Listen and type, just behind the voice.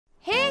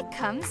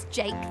comes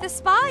Jake the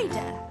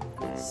spider.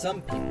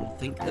 Some people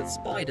think that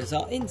spiders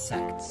are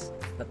insects,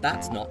 but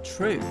that's not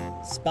true.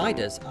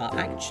 Spiders are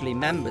actually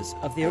members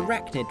of the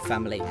arachnid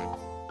family.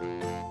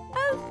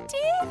 Oh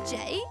dear,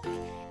 Jake.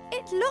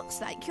 It looks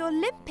like you're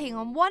limping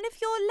on one of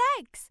your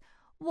legs.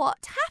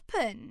 What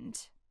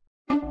happened?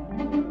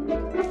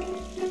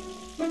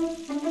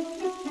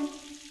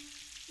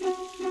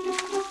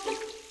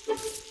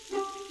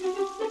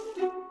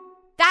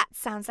 That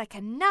sounds like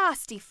a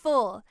nasty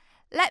fall.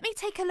 Let me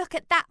take a look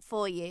at that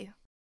for you.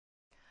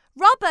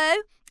 Robbo,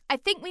 I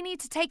think we need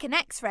to take an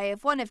X-ray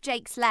of one of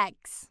Jake's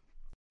legs.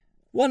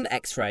 One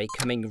X-ray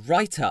coming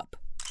right up.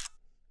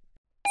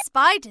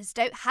 Spiders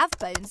don't have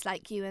bones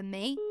like you and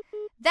me.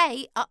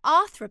 They are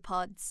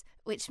arthropods,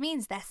 which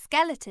means their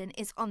skeleton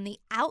is on the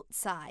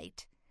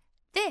outside.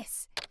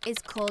 This is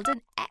called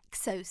an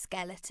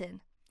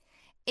exoskeleton.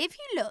 If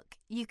you look,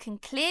 you can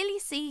clearly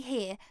see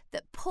here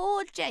that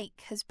poor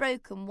Jake has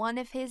broken one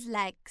of his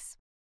legs.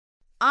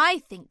 I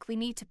think we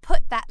need to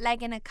put that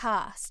leg in a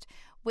cast,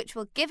 which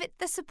will give it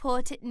the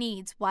support it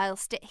needs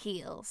whilst it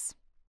heals.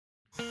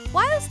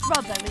 Whilst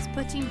Robbo is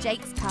putting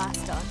Jake's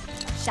cast on,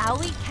 shall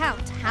we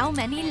count how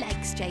many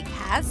legs Jake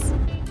has?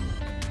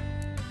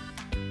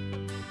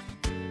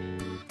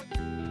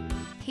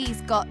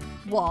 He's got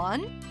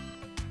 1,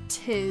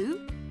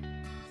 2,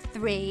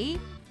 3,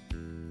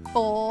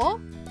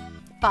 4,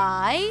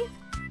 5,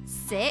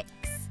 6,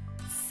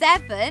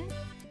 7,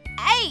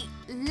 8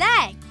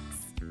 legs.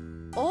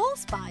 All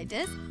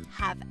spiders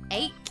have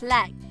 8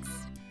 legs.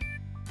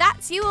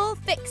 That's you all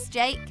fixed,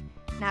 Jake.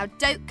 Now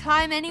don't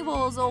climb any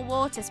walls or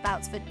water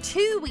spouts for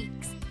 2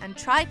 weeks and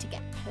try to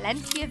get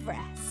plenty of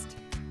rest.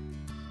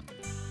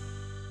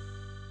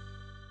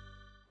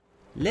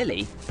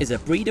 Lilly is a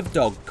breed of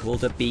dog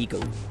called a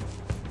beagle.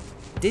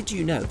 Did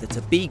you know that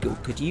a beagle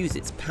could use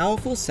its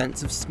powerful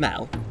sense of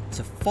smell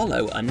to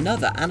follow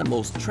another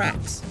animal's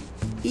tracks,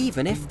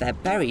 even if they're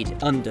buried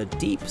under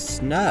deep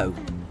snow?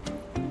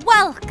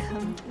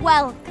 Welcome,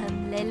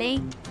 welcome, Lilly.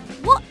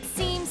 What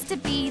seems to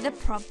be the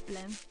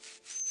problem?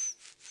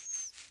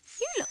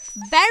 You look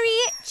very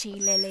itchy,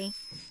 Lilly.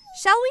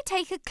 Shall we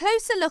take a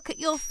closer look at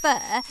your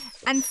fur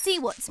and see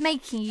what's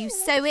making you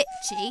so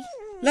itchy?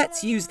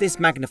 Let's use this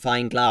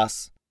magnifying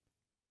glass.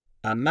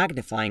 A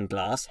magnifying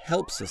glass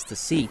helps us to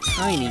see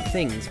tiny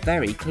things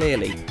very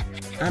clearly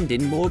and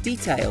in more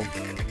detail.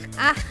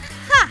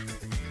 Aha!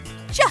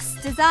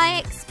 Just as I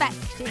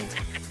expected.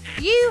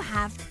 You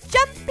have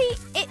jumpy,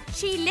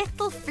 itchy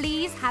little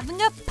fleas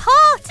having a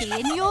party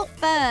in your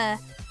fur.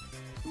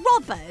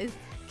 Robbo,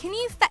 can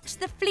you fetch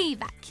the flea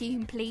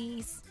vacuum,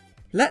 please?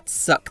 Let's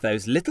suck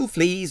those little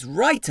fleas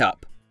right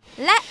up.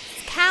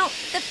 Let's count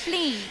the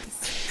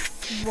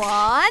fleas.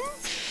 1,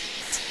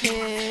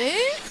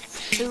 2,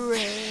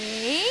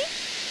 3,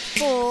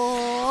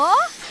 4,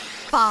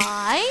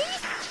 5,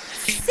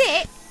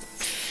 6,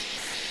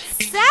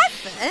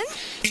 7,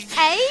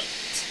 8,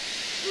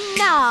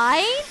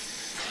 9,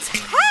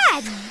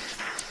 10.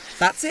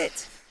 That's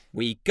it.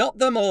 We got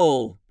them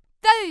all.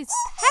 Those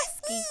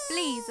pesky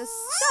fleas are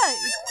so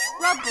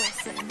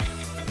troublesome.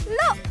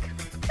 Look,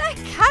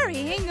 they're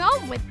carrying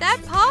on with their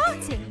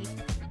party.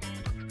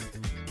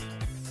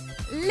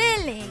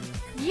 Lilly,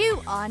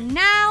 you are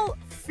now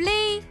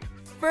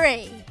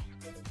flea-free.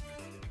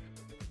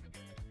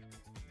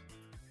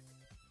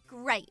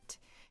 Great.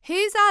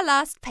 Who's our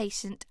last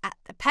patient at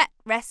the Pet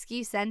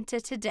Rescue Centre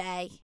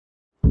today?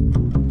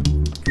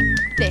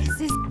 This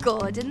is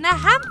Gordon the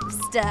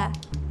hamster.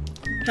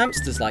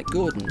 Hamsters like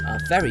Gordon are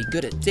very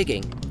good at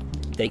digging.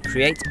 They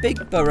create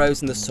big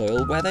burrows in the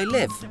soil where they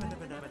live.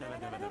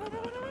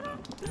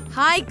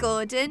 Hi,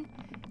 Gordon.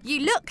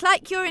 You look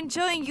like you're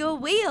enjoying your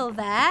wheel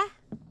there.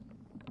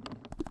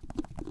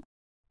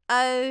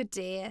 Oh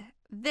dear,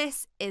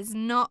 this is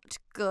not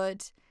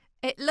good.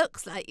 It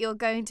looks like you're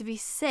going to be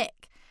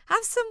sick.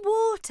 Have some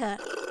water.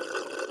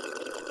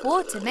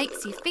 Water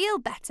makes you feel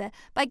better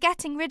by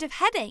getting rid of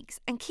headaches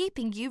and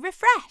keeping you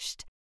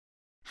refreshed.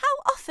 How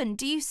often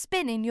do you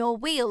spin in your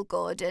wheel,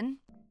 Gordon?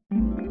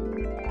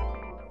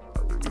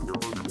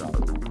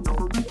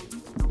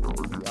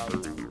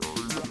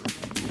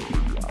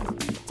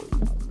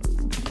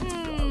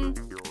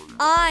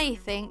 I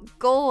think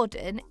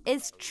Gordon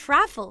is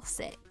travel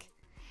sick.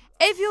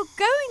 If you're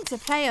going to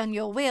play on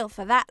your wheel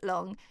for that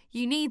long,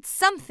 you need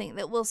something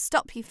that will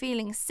stop you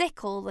feeling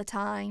sick all the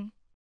time.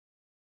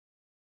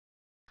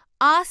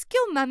 Ask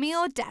your mummy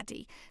or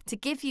daddy to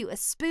give you a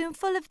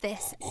spoonful of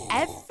this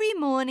every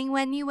morning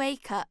when you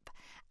wake up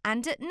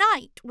and at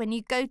night when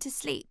you go to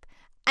sleep,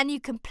 and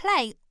you can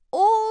play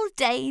all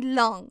day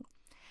long.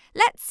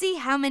 Let's see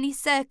how many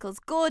circles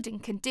Gordon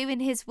can do in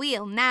his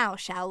wheel now,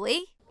 shall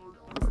we?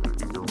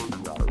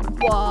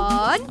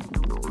 1,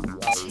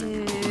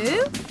 2,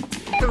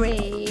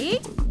 3,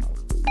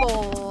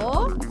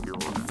 4,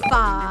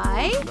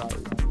 5,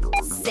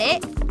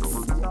 6,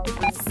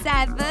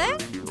 7,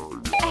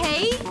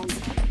 8,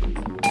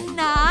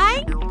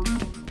 9,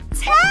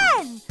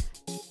 10!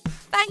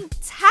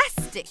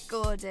 Fantastic,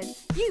 Gordon.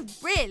 You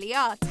really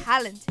are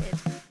talented.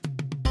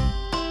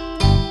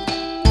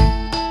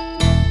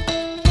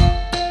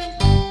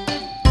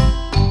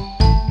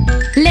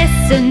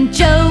 Listen,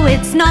 Joe,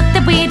 it's not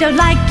that we don't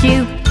like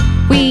you,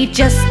 we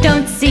just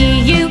don't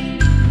see you.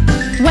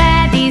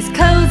 Wear these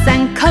clothes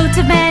and coat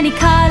of many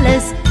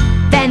colours,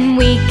 then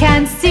we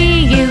can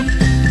see you.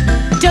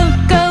 Don't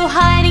go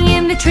hiding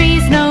in the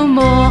trees no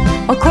more,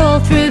 or crawl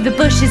through the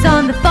bushes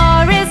on the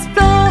forest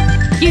floor.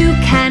 You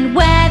can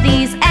wear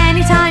these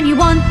anytime you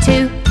want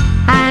to,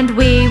 and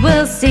we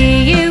will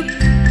see you.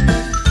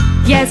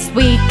 Yes,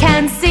 we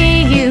can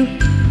see you.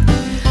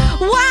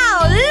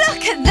 Wow,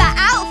 look at that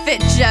outfit,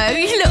 Joe.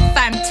 You look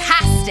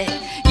fantastic.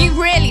 You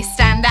really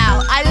stand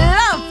out. I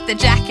love the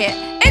jacket.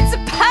 It's a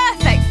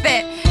perfect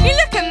fit. You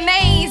look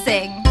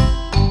amazing.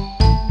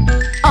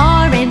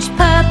 Orange,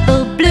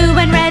 purple, blue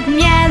and red and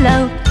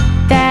yellow,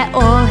 they're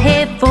all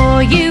here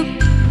for you.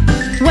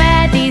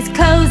 Wear these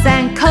clothes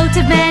and coat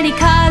of many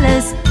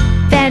colours,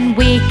 then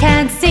we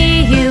can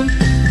see you.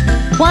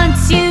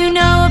 Once you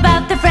know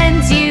about the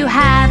friends you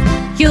have,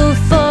 you'll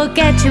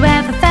forget you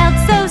ever felt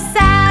so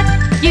sad.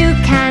 You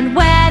can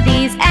wear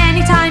these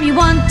anytime you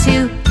want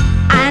to,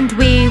 and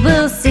we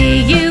will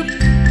see you.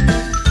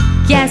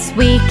 Yes,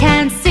 we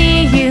can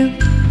see you.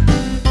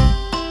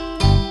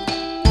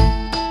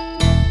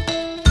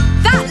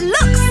 That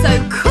looks so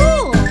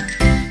cool.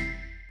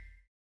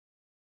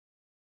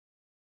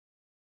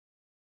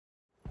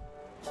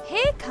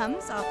 Here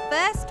comes our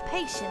first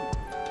patient,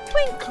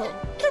 Twinkle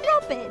the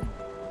Robin.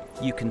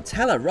 You can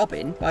tell a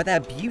robin by their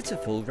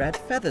beautiful red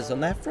feathers on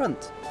their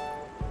front.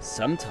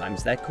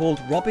 Sometimes they're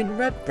called robin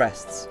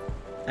redbreasts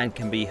and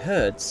can be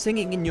heard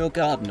singing in your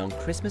garden on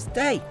Christmas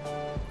Day.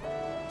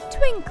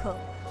 Twinkle,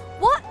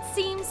 what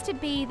seems to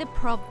be the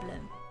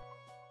problem?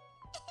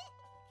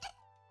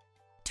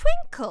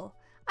 Twinkle,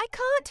 I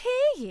can't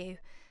hear you.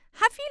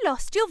 Have you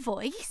lost your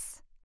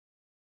voice?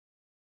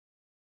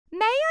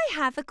 May I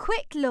have a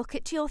quick look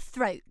at your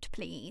throat,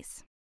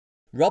 please?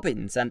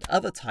 Robins and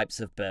other types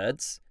of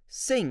birds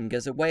sing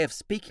as a way of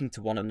speaking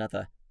to one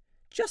another,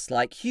 just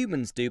like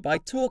humans do by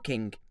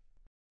talking.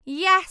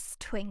 Yes,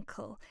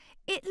 Twinkle.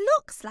 It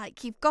looks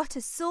like you've got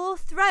a sore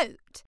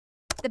throat.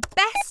 The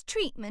best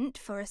treatment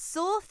for a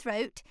sore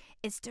throat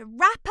is to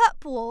wrap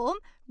up warm,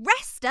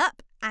 rest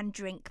up and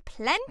drink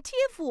plenty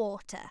of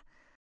water.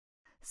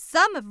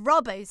 Some of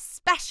Robbo's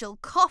special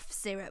cough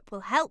syrup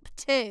will help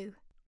too.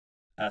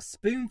 A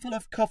spoonful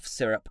of cough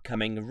syrup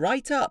coming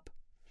right up.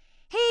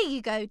 Here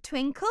you go,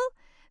 Twinkle.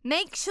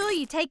 Make sure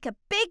you take a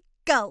big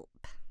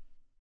gulp.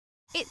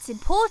 It's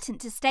important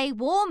to stay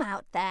warm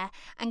out there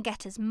and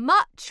get as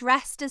much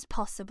rest as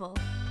possible.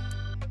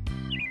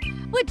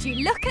 Would you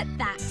look at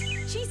that?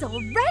 She's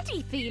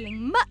already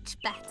feeling much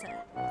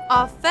better.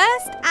 Our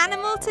first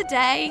animal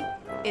today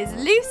is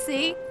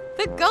Lucy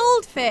the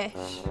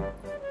goldfish.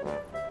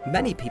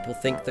 Many people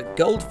think that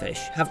goldfish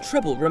have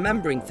trouble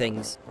remembering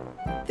things.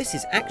 This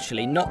is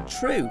actually not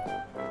true.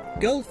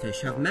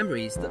 Goldfish have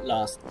memories that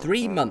last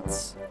 3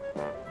 months.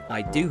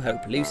 I do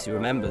hope Lucy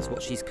remembers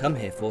what she's come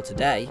here for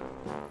today.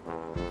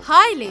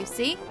 Hi,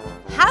 Lucy.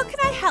 How can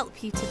I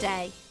help you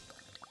today?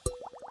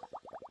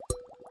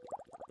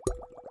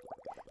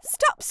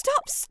 Stop,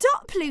 stop,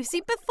 stop, Lucy,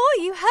 before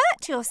you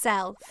hurt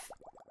yourself.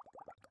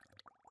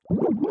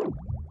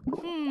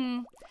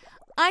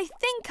 I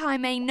think I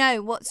may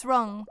know what's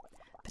wrong,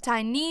 but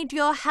I need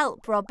your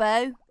help,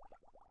 Robbo.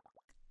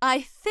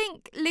 I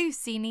think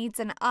Lucy needs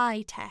an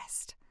eye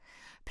test.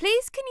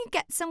 Please can you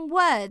get some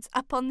words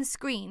up on the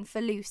screen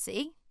for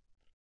Lucy?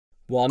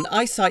 One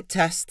eyesight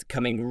test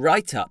coming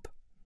right up.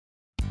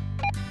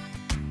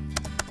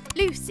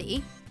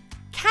 Lucy,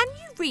 can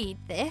you read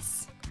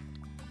this?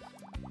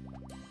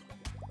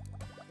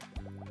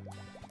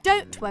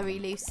 Don't worry,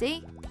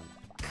 Lucy.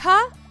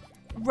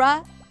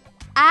 K-R-A-B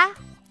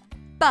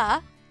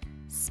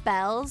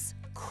spells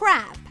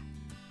crab.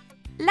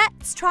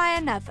 Let's try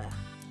another.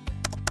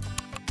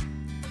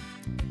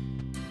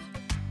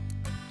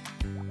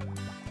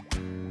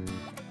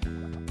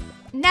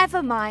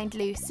 Never mind,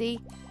 Lucy.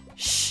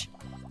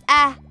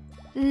 Sh-a-l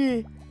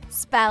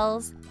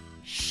spells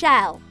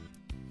shell.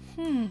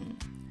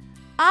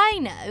 I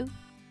know.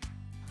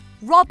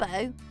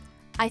 Robbo,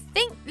 I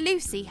think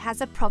Lucy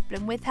has a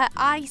problem with her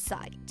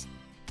eyesight.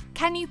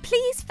 Can you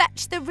please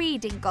fetch the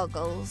reading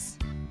goggles?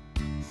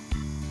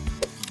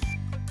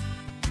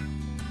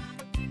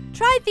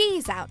 Try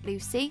these out,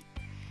 Lucy.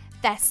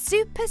 They're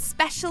super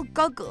special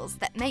goggles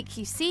that make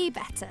you see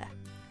better.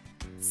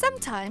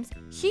 Sometimes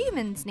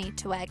humans need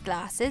to wear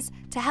glasses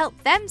to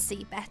help them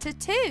see better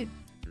too.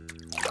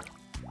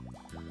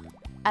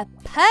 A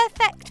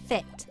perfect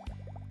fit.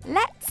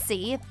 Let's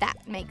see if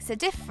that makes a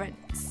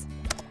difference.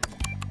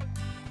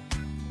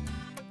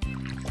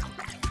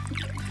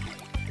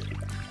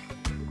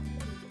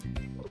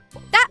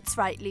 That's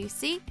right,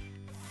 Lucy.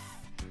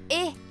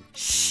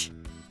 F-I-sh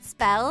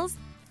spells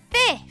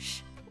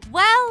fish.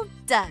 Well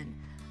done.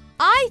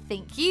 I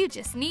think you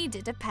just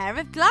needed a pair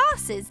of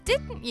glasses,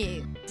 didn't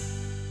you?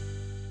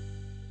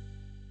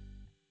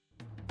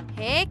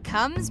 Here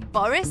comes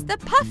Boris the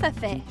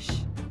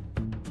pufferfish.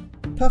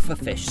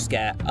 Pufferfish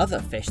scare other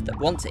fish that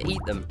want to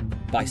eat them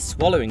by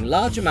swallowing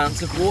large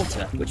amounts of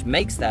water, which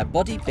makes their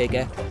body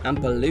bigger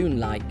and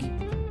balloon-like.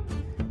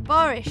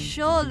 Boris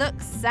sure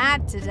looks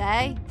sad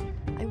today.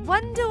 I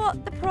wonder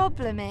what the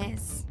problem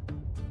is.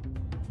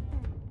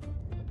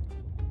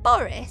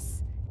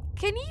 Boris,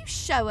 can you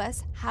show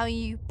us how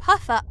you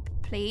puff up,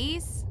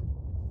 please?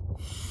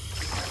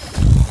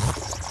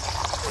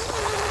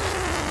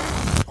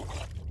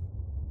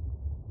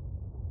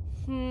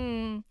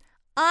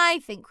 I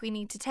think we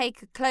need to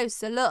take a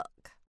closer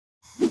look.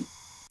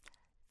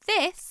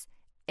 This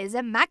is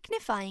a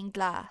magnifying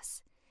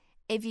glass.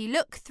 If you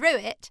look through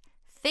it,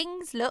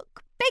 things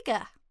look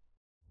bigger.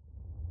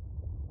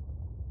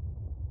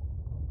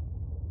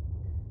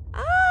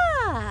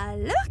 Ah,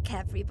 look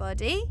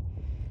everybody.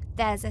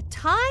 There's a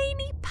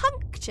tiny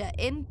puncture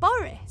in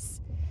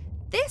Boris.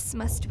 This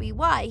must be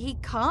why he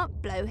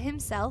can't blow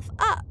himself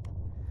up.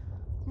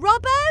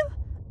 Robbo,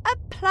 a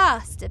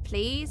plaster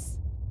please.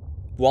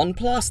 One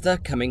plaster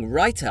coming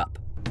right up.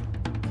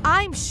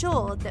 I'm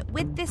sure that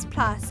with this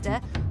plaster,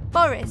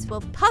 Boris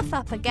will puff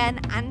up again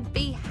and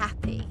be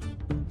happy.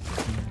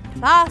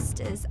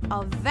 Plasters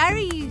are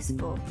very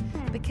useful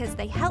because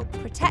they help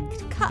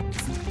protect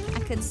cuts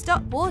and can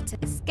stop water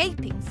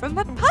escaping from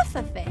a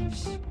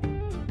pufferfish.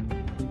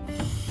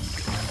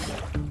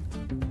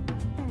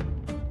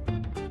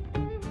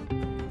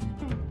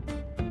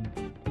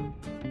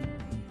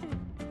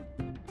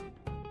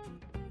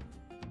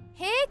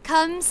 Here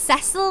comes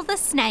Cecil the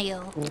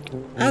Snail.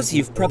 As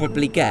you've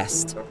probably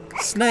guessed,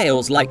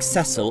 snails like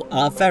Cecil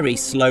are very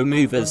slow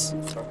movers.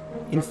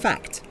 In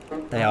fact,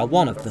 they are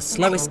one of the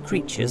slowest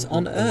creatures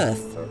on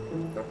Earth.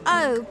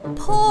 Oh,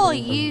 poor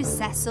you,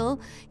 Cecil.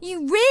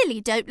 You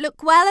really don't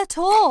look well at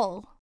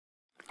all.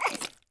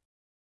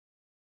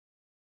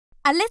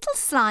 A little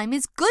slime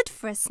is good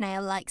for a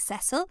snail like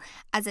Cecil,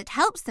 as it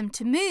helps them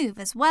to move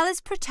as well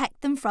as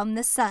protect them from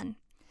the sun.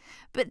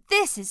 But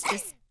this is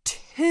just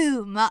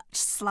too much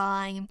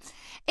slime.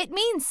 It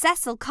means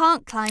Cecil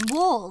can't climb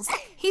walls.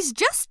 He's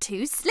just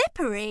too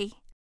slippery.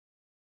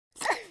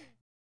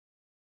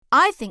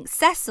 I think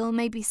Cecil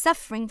may be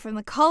suffering from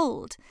a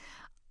cold.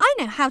 I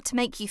know how to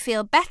make you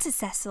feel better,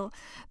 Cecil,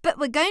 but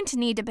we're going to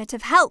need a bit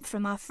of help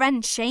from our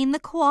friend Shane the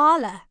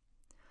koala.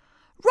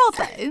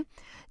 Robbo,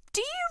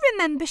 do you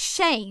remember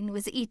Shane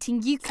was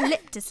eating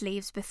eucalyptus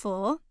leaves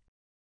before?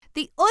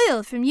 The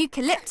oil from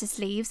eucalyptus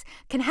leaves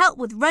can help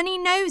with runny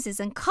noses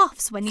and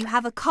coughs when you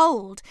have a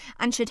cold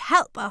and should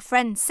help our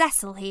friend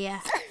Cecil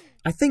here.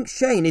 I think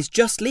Shane is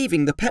just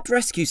leaving the pet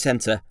rescue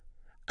centre.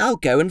 I'll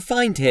go and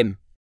find him.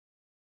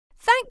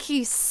 Thank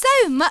you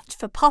so much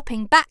for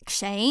popping back,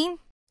 Shane.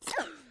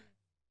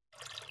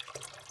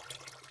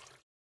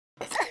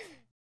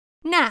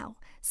 Now,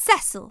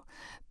 Cecil,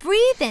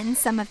 breathe in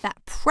some of that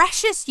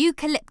precious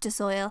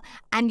eucalyptus oil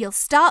and you'll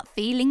start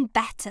feeling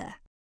better.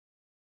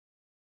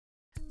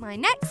 My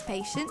next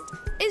patient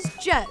is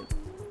Joe.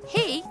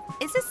 He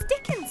is a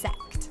stick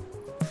insect.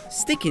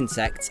 Stick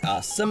insects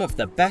are some of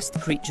the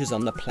best creatures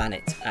on the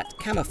planet at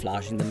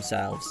camouflaging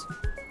themselves.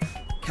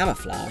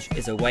 Camouflage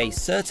is a way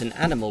certain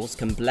animals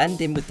can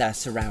blend in with their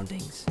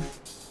surroundings.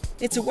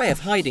 It's a way of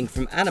hiding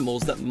from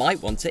animals that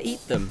might want to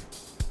eat them.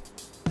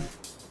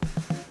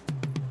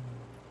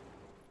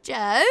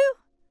 Joe?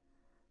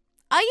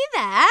 Are you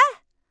there?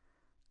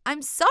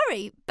 I'm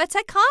sorry, but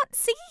I can't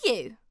see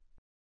you.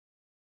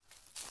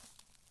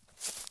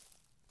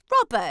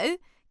 Robbo,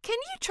 can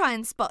you try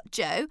and spot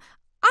Joe?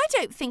 I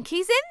don't think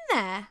he's in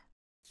there.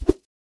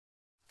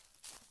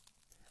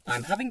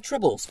 I'm having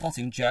trouble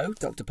spotting Joe,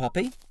 Dr.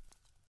 Poppy.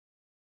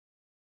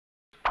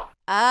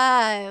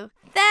 Oh,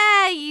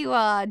 there you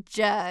are,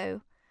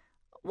 Joe.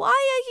 Why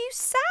are you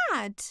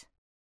sad?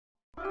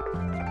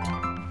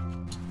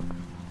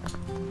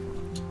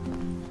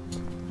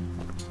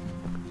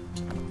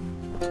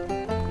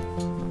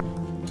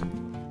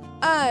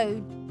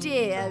 Oh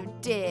dear,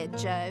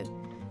 Joe.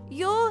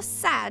 You're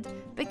sad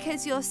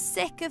because you're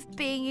sick of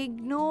being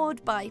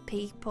ignored by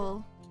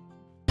people.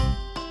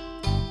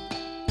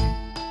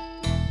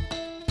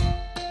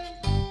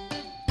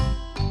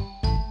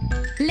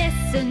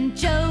 Listen,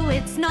 Joe,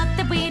 it's not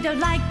that we don't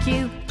like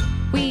you.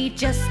 We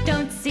just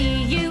don't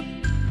see you.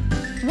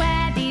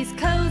 Wear these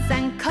clothes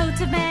and coat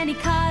of many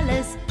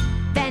colours,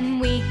 then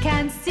we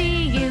can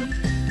see you.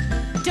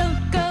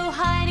 Don't go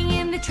hiding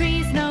in the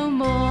trees no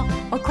more,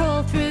 or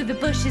crawl through the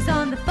bushes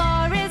on the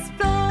forest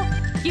floor.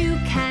 You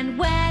can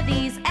wear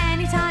these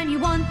anytime you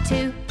want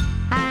to,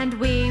 and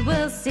we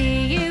will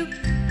see you.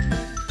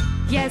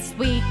 Yes,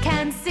 we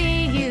can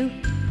see you.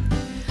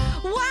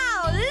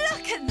 Wow,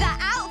 look at that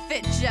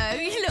outfit, Joe.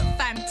 You look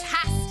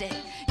fantastic.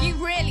 You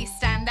really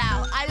stand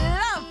out. I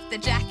love the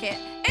jacket.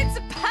 It's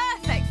a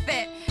perfect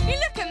fit. You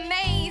look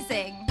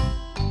amazing.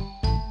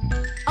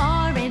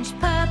 Orange,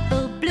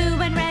 purple,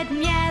 blue and red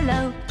and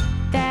yellow,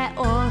 they're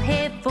all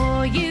here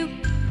for you.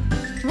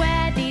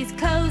 Wear these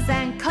clothes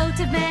and coat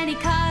of many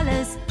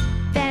colours,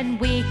 then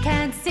we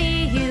can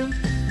see you.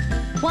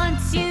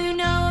 Once you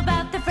know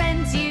about the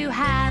friends you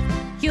have,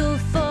 you'll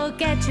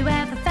forget you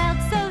ever felt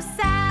so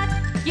sad.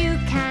 You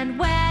can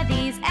wear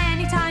these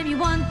anytime you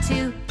want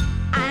to,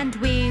 and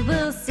we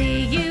will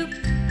see you.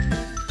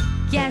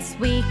 Yes,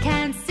 we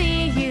can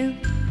see you.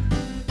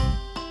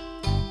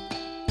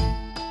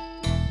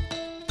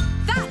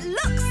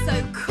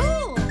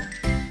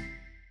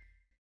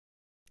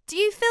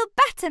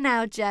 better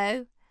now,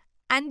 Joe.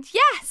 And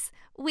yes,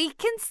 we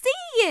can see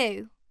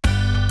you.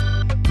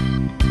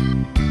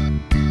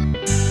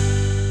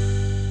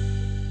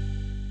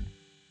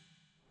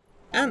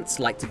 Ants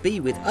like to be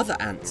with other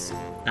ants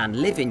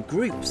and live in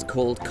groups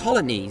called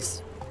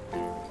colonies.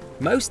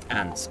 Most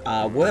ants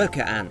are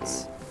worker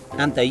ants,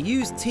 and they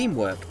use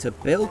teamwork to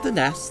build the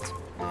nest,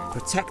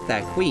 protect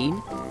their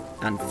queen,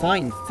 and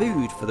find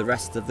food for the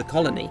rest of the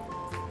colony.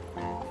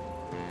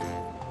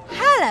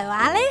 Hello,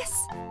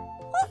 Alice.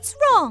 What's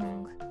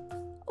wrong?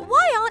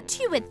 Why aren't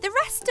you with the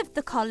rest of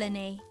the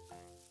colony?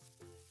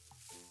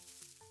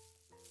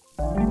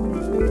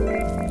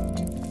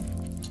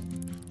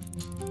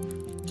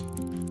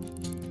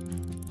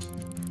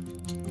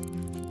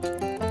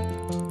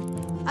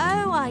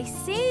 Oh, I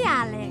see,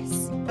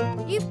 Alice.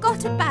 You've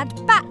got a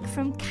bad back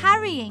from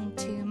carrying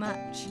too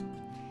much.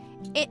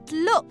 It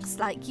looks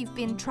like you've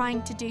been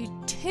trying to do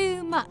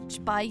too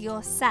much by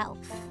yourself.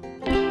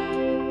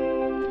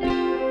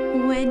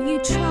 When you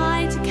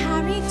try to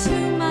carry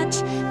too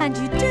much and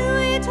you do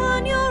it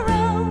on your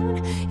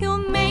own, you're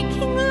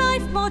making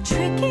life more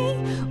tricky,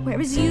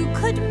 whereas you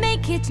could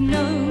make it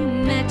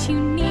known that you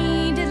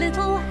need a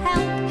little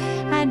help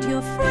and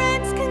your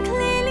friends can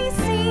clearly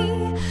see.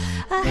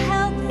 A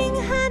helping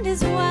hand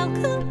is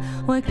welcome,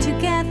 work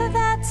together,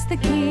 that's the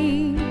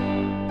key.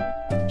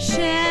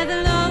 Share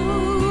the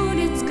load,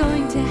 it's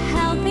going to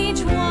help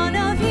each one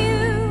of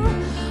you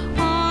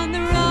on the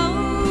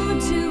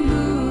road to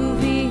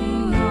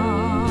moving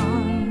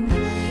on.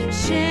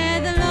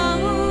 Share the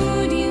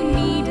load, you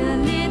need a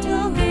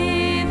little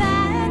give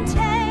and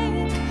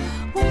take.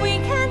 We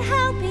can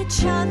help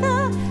each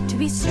other to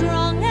be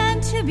strong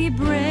and to be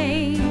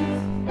brave.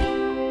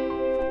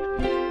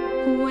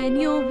 When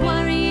you're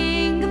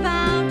worrying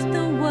about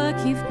the work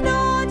you've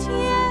not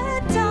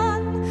yet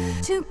done,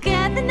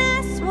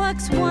 togetherness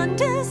works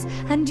wonders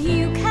and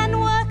you can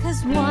work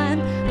as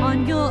one.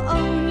 On your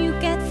own you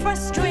get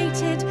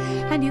frustrated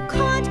and you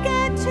can't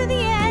get to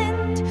the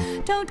end.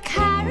 Don't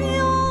carry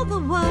all the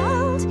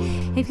world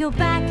if your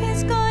back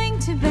is going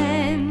to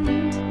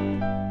bend.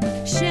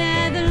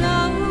 Share the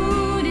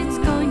load, it's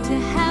going to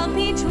help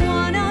each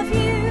one of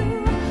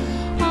you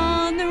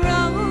on the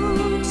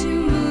road to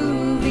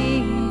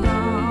moving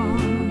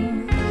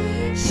on.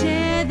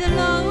 Share the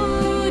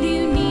load,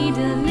 you need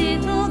a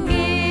little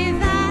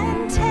give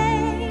and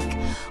take.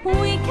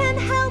 We can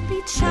help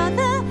each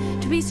other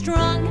to be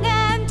strong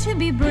and to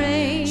be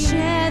brave.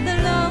 Share the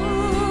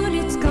load,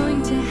 it's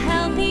going to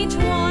help each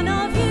one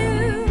of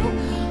you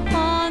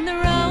on the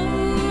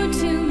road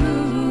to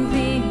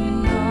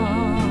moving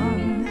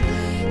on.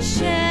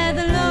 Share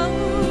the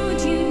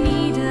load, you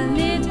need a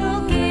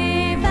little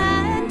give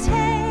and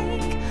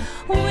take.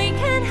 We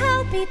can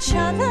help each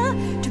other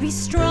to be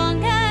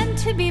strong and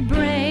to be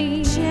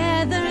brave.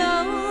 Share the load.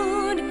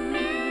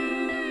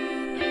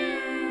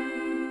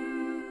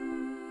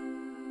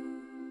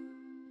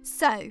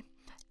 So,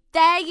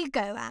 there you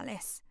go,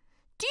 Alice.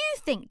 Do you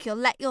think you'll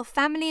let your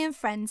family and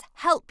friends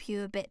help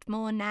you a bit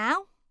more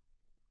now?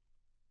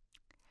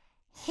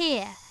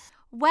 Here,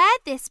 wear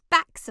this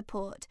back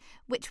support,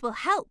 which will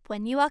help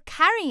when you are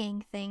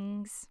carrying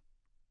things.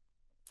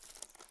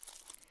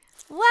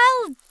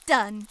 Well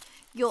done!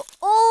 You're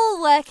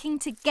all working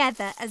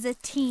together as a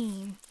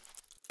team.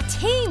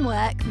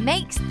 Teamwork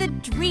makes the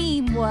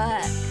dream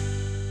work.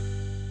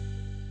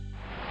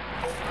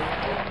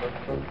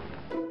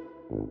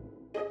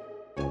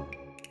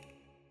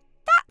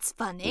 That's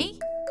funny.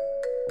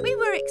 We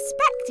were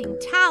expecting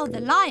Tao the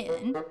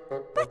lion,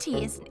 but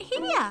he isn't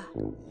here.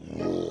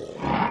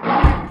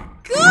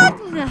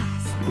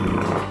 Goodness!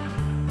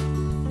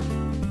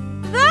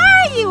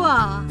 There you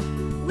are!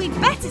 We'd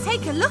better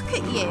take a look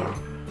at you.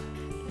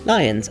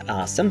 Lions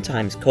are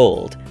sometimes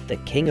called the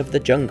king of the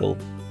jungle,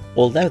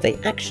 although they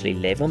actually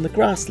live on the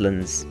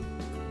grasslands.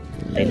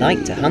 They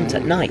like to hunt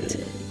at night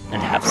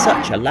and have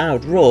such a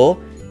loud roar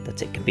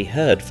that it can be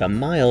heard for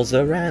miles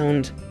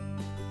around.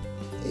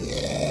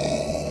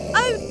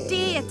 Oh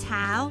dear,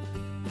 Tao.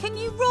 Can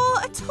you roar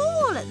at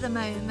all at the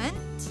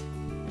moment?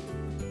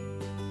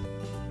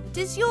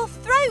 Does your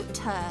throat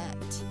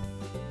hurt?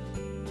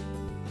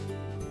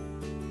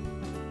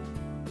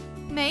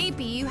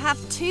 Maybe you have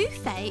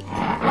toothache.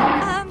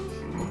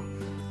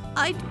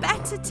 I'd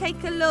better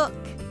take a look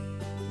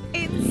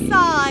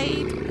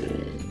inside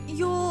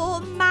your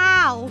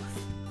mouth.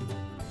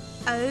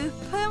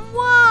 Open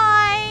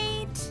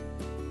wide.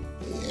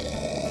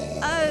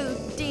 Oh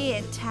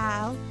dear,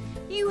 Tao.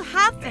 You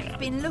haven't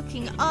been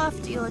looking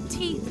after your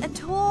teeth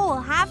at all,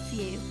 have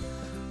you?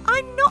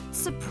 I'm not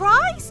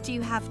surprised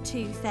you have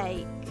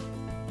toothache.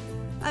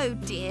 Oh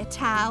dear,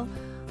 Tao.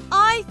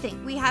 I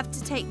think we have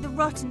to take the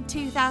rotten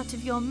tooth out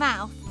of your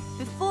mouth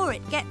before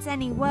it gets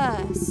any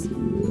worse.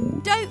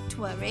 Don't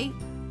worry,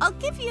 I'll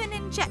give you an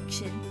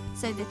injection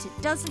so that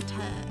it doesn't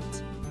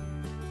hurt.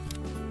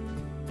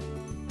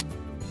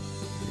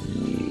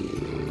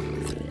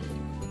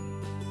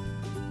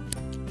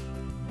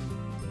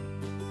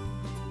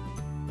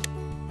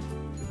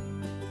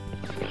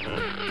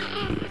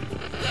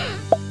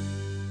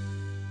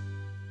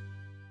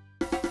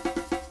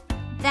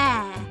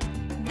 There.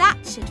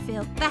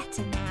 look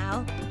better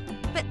now,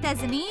 but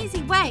there's an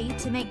easy way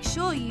to make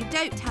sure you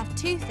don't have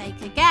toothache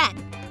again.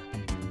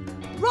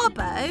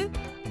 Robbo,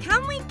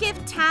 can we give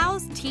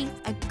Tao's teeth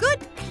a good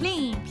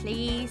clean,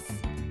 please?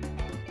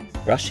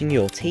 Brushing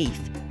your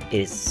teeth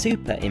is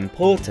super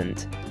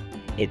important.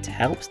 It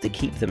helps to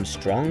keep them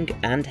strong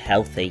and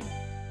healthy.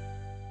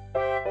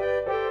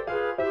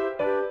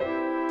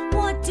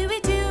 What do we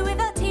do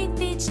with our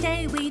teeth each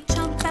day? We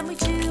chomp and we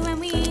chew and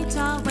we eat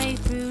our way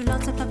through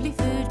lots of lovely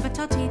food, but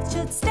our teeth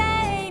should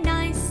stay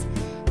nice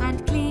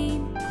and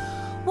clean.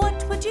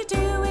 What would you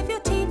do if your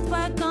teeth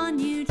were gone?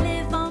 You'd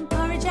live on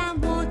porridge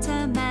and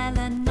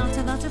watermelon. Not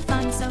a lot of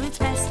fun, so it's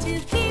best to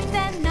keep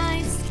them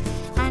nice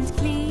and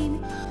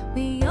clean.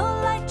 We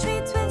all like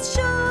treats with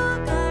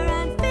sugar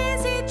and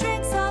fizzy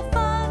drinks are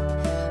fun,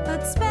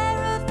 but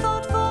spare a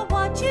thought for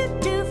what you'd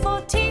do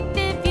for teeth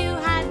if you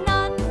had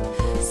none.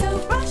 So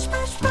brush,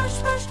 brush,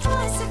 brush, brush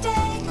twice a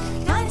day.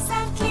 Nice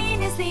and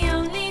clean is the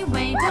only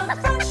way. Don't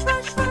rush,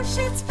 rush, rush,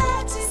 it's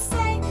fair to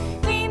say.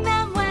 Clean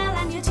them well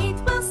and your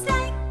teeth will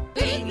stay.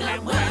 Clean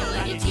them well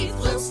and your teeth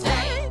will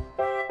stay.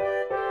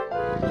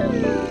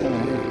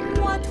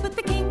 What would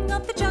the king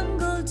of the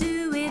jungle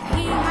do if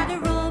he had a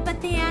roar, but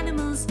the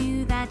animals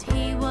knew that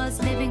he was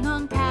living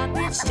on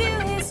cabbage stew?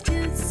 His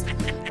tooth's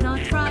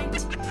not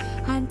right,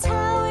 and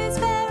Tao is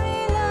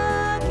very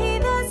lucky.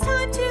 There's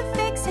time to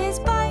fix his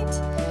bite.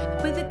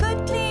 With a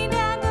good clean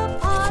and a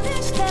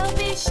polish, they'll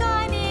be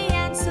shiny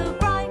and so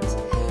bright.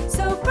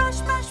 So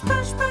brush, brush,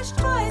 brush, brush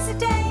twice a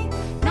day.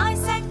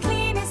 Nice and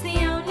clean is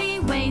the only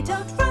way.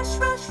 Don't rush,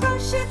 rush,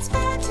 rush, it's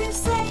fair to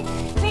say.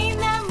 Clean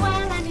them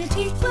well and your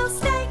teeth will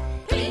stay.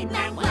 Clean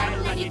them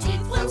well and your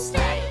teeth will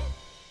stay.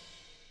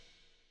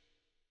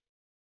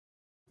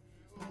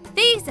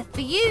 These are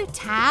for you,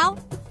 Tao.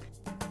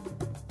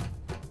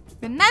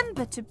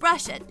 Remember to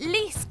brush at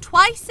least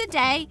twice a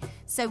day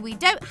so we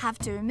don't have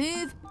to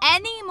remove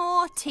any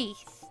more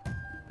teeth.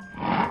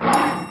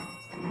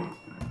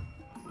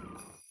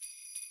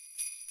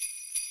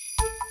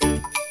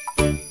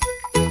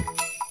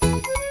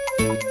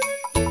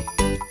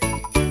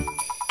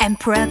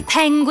 Emperor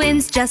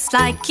penguins, just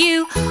like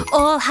you,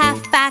 all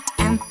have fat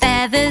and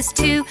feathers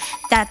too.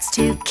 That's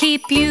to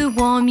keep you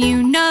warm,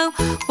 you know,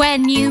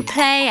 when you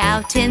play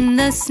out in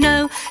the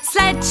snow.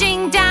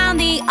 Sledging down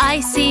the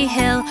icy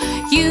hill,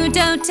 you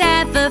don't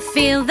ever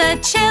feel the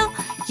chill.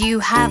 You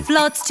have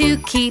lots to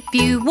keep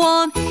you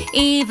warm,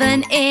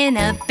 even in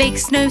a big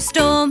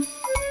snowstorm.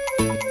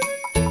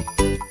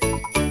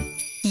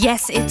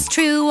 Yes, it's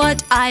true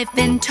what I've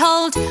been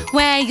told.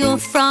 Where you're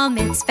from,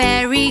 it's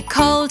very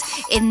cold.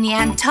 In the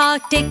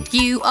Antarctic,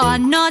 you are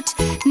not.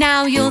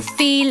 Now you're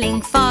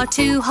feeling far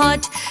too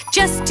hot.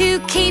 Just to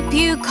keep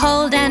you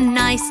cold and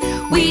nice,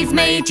 we've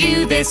made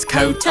you this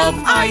coat of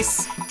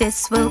ice.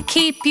 This will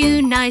keep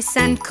you nice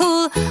and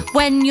cool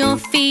when you're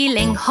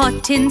feeling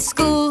hot in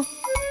school.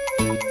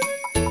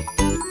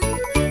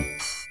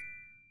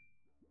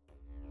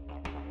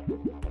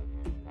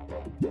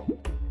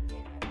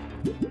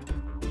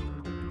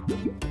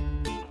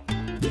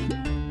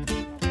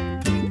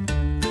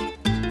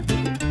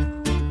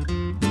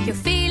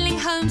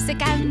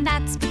 Homesick, and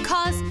that's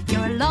because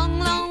you're a long,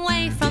 long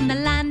way from the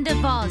land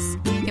of Oz.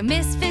 You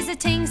miss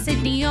visiting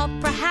Sydney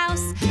Opera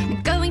House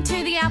and going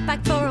to the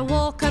outback for a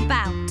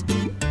walkabout.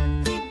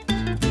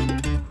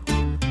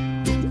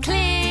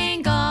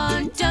 Cling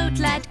on, don't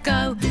let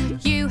go.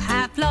 You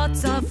have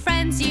lots of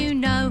friends you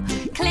know.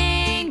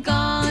 Cling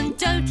on,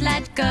 don't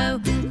let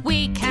go.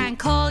 We can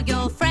call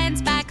your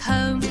friends back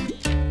home.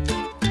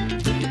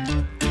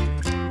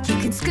 You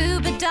can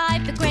scuba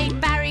dive the Great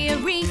Barrier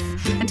Reef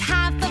and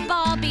have a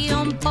barbie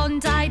on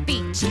Bondi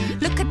Beach.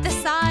 Look at the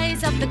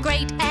size of the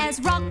Great Ayers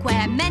Rock,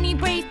 where many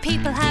brave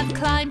people have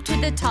climbed to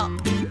the top.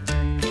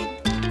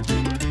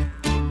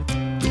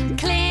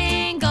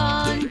 Cling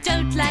on,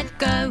 don't let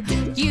go.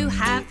 You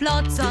have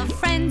lots of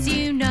friends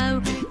you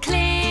know.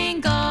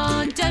 Cling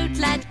on, don't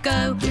let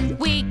go.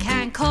 We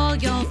can call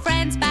your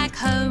friends back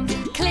home.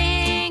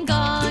 Cling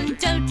on,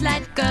 don't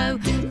let go.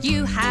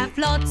 You have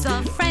lots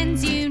of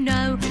friends you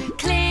know.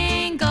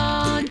 Cling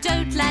on,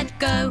 don't let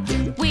go.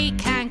 We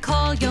can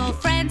call your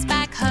friends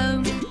back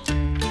home.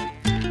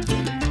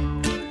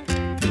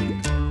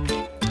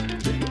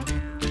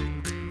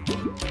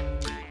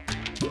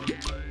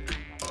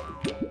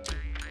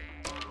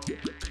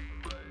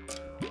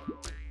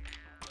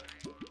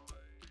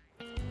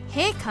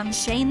 Here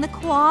comes Shane the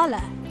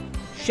koala.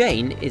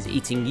 Shane is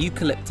eating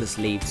eucalyptus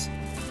leaves,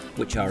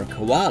 which are a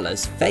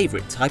koala's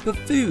favourite type of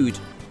food.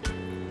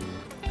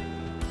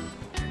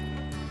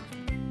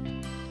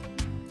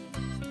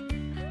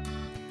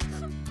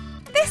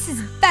 This is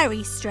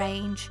very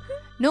strange.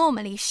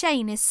 Normally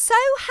Shane is so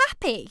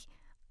happy.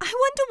 I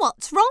wonder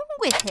what's wrong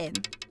with him.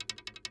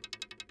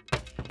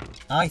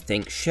 I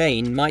think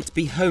Shane might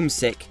be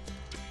homesick,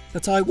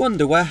 but I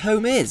wonder where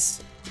home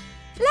is.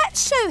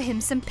 Let's show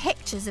him some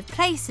pictures of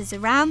places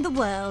around the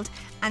world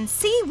and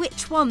see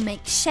which one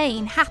makes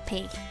Shane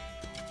happy.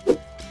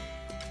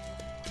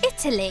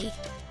 Italy.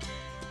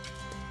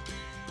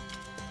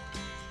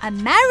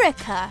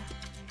 America.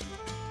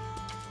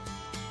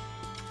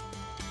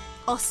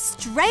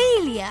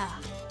 Australia.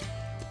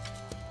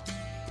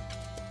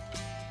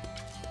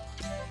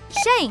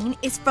 Shane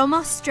is from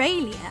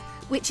Australia,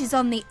 which is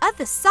on the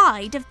other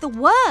side of the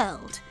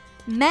world.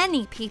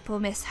 Many people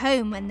miss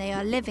home when they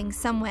are living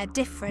somewhere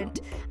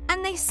different,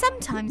 and they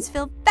sometimes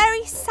feel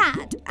very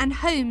sad and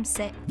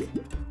homesick.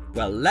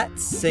 Well,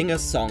 let's sing a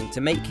song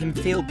to make him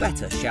feel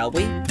better, shall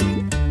we?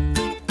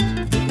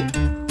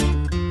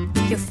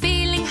 You're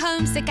feeling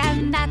homesick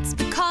and that's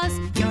because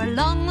you're a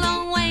long,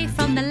 long way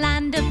from the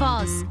land of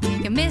Oz.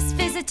 You miss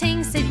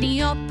visiting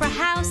Sydney Opera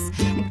House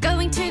and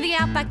going to the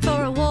outback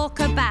for a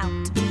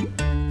walkabout.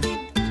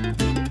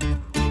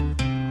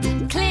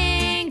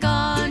 Cling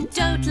on,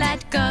 don't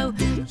let go.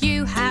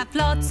 You have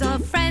lots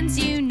of friends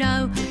you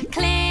know.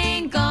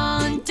 Cling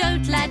on,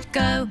 don't let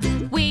go.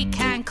 We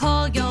can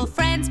call your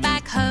friends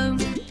back home.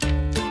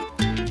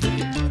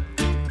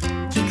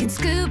 You can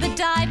scuba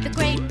dive the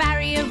Great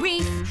Barrier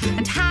Reef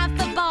and have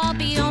a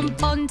barbie on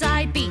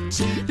Bondi Beach.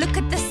 Look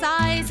at the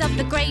size of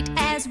the Great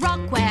Ayers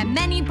Rock, where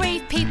many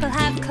brave people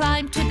have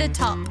climbed to the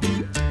top.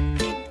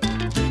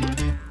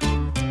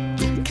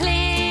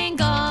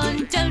 Cling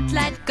on, don't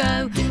let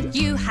go.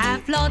 You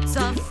have lots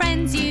of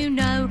friends you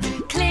know.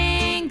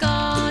 Cling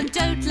on,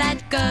 don't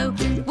let go.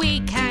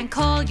 We can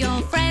call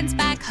your friends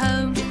back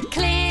home.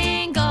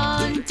 Cling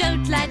on,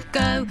 don't let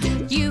go.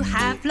 You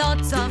have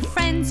lots of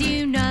friends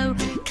you know.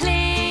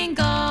 Cling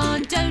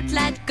on, don't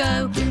let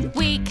go.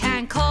 We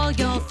can call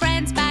your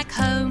friends back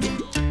home.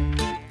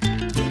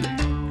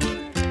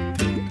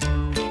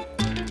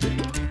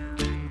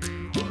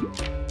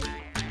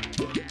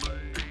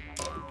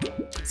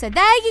 So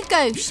there you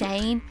go,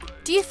 Shane.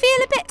 Do you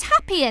feel a bit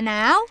happier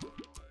now?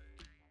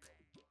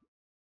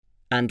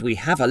 And we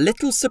have a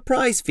little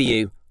surprise for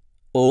you,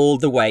 all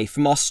the way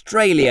from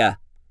Australia.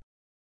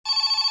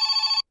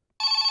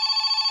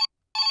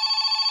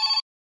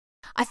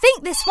 I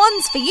think this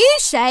one's for you,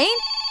 Shane.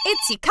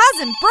 It's your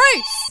cousin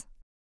Bruce.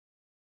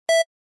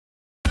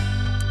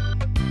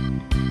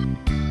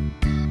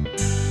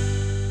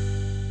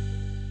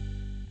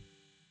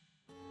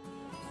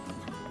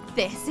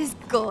 This is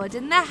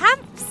Gordon the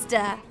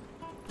hamster.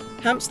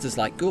 Hamsters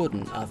like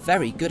Gordon are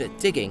very good at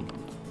digging.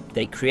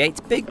 They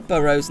create big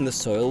burrows in the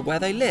soil where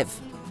they live.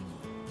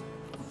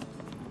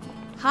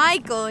 Hi,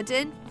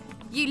 Gordon.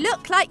 You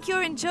look like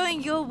you're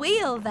enjoying your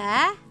wheel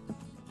there.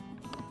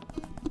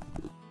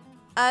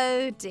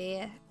 Oh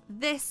dear,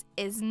 this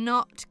is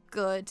not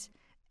good.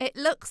 It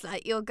looks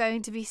like you're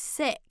going to be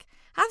sick.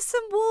 Have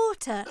some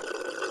water.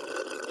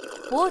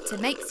 Water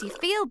makes you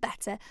feel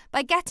better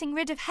by getting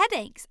rid of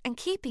headaches and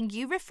keeping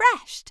you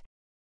refreshed.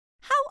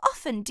 How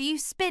often do you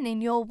spin in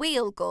your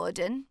wheel,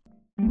 Gordon?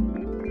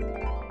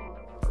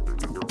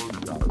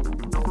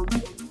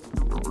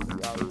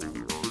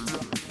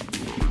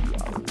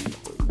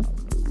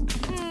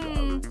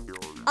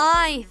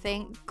 I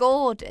think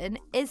Gordon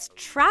is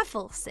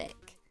travel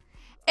sick.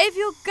 If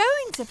you're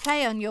going to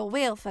play on your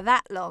wheel for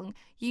that long,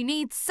 you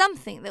need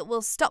something that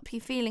will stop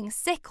you feeling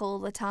sick all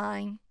the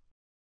time.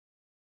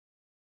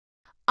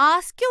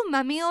 Ask your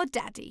mummy or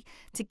daddy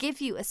to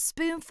give you a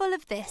spoonful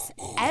of this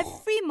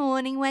every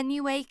morning when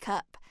you wake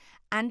up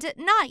and at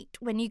night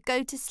when you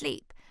go to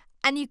sleep,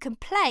 and you can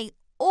play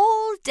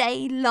all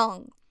day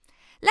long.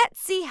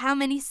 Let's see how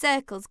many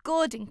circles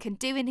Gordon can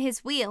do in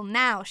his wheel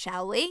now,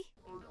 shall we?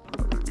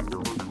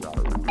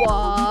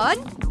 1,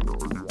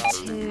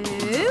 2,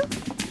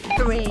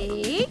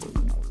 3,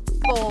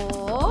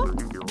 4,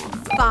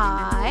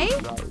 5,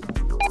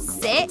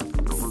 6,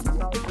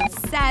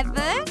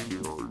 7,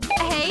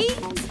 8,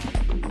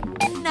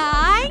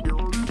 9,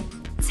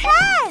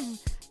 10.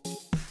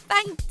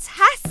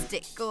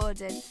 Fantastic,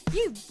 Gordon.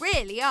 You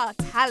really are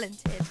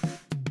talented.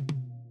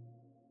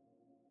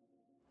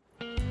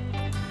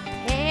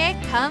 Here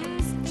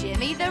comes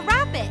Jimmy the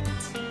rabbit.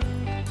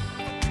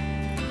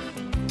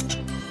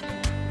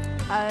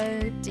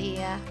 Oh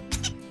dear.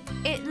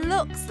 It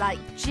looks like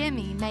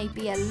Jimmy may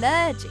be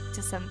allergic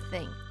to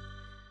something.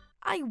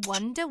 I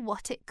wonder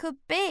what it could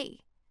be.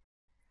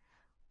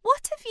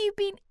 What have you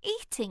been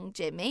eating,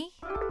 Jimmy?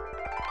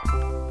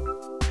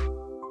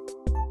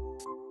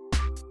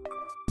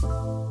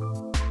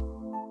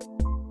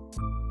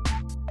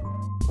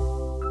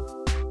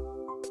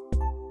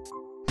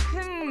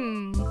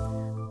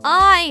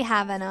 I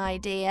have an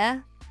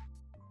idea.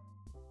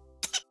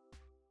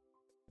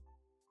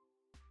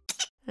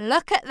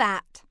 Look at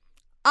that.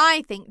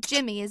 I think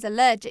Jimmy is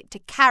allergic to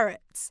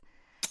carrots.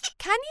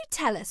 Can you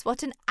tell us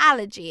what an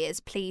allergy is,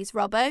 please,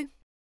 Robbo?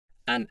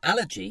 An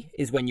allergy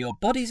is when your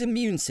body's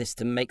immune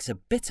system makes a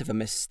bit of a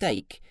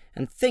mistake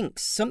and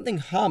thinks something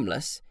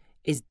harmless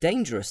is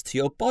dangerous to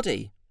your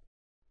body.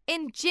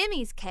 In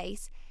Jimmy's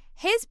case,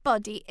 his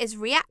body is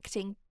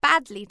reacting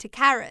badly to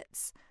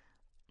carrots.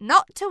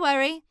 Not to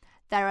worry,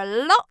 there are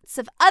lots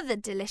of other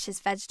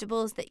delicious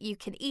vegetables that you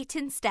can eat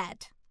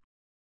instead.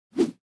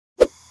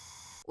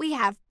 We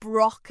have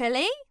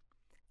broccoli,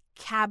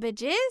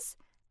 cabbages,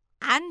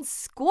 and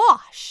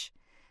squash.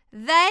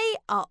 They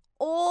are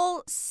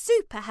all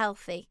super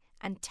healthy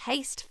and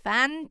taste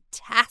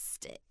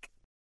fantastic.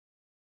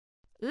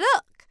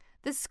 Look,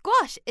 The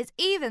squash is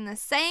even the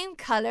same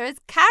colour as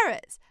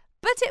carrots,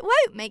 but it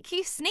won't make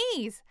you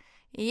sneeze.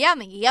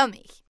 Yummy,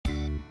 yummy.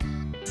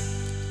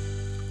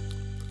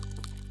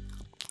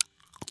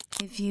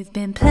 If you've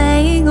been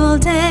playing all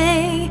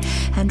day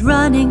and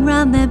running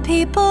round, then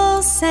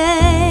people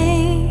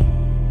say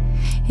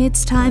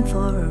it's time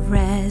for a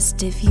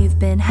rest. If you've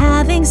been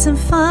having some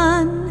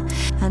fun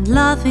and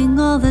laughing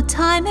all the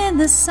time in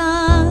the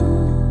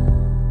sun,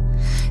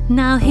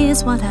 now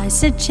here's what I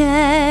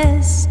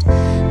suggest.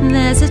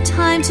 There's a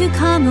time to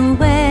come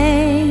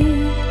away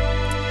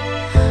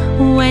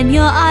when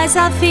your eyes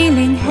are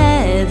feeling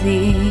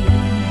heavy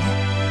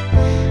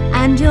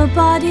and your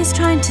body's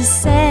trying to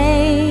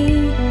say,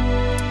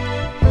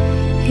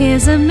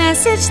 here's a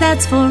message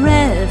that's for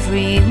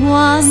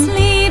everyone.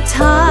 Sleep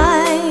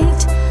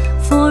tight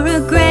for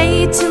a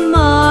great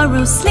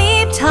tomorrow.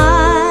 Sleep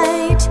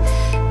tight,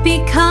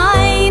 be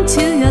kind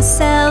to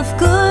yourself.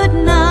 Good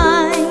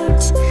night.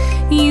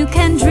 You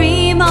can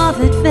dream of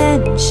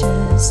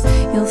adventures.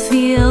 You'll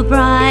feel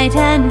bright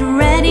and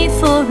ready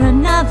for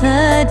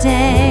another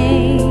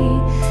day.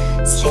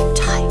 Sleep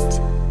tight.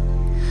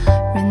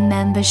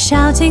 Remember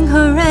shouting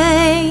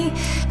hooray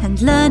and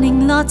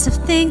learning lots of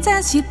things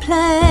as you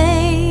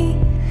play.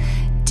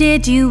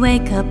 Did you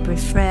wake up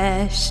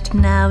refreshed?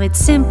 Now it's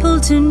simple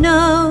to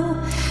know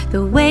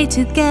the way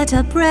to get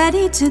up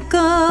ready to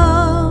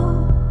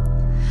go.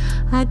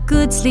 A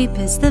good sleep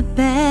is the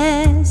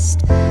best.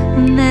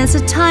 There's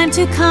a time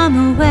to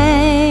come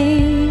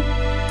away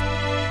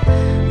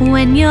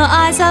when your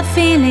eyes are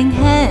feeling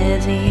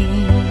heavy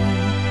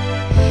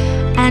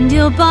and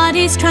your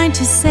body's trying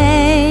to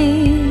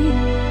say,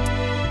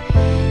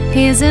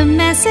 here's a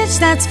message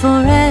that's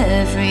for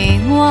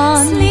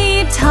everyone.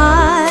 Sleep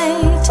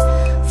tight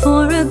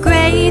for a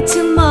great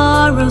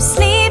tomorrow.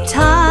 Sleep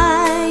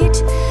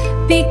tight,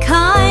 be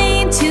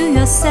kind to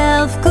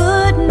yourself.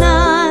 Good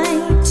night.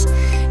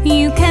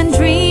 You can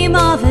dream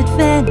of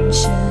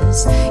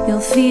adventures.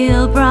 You'll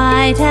feel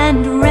bright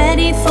and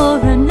ready for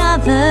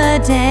another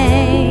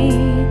day.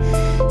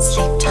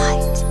 Sleep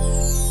tight.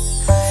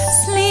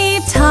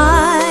 Sleep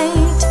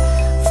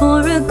tight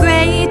for a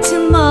great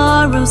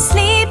tomorrow.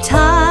 Sleep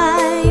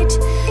tight,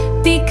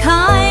 be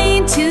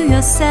kind to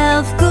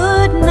yourself.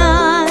 Good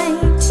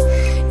night.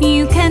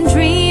 You can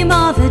dream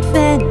of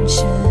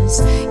adventures.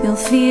 You'll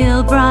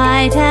feel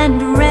bright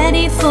and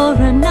ready for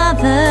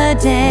another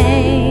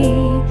day.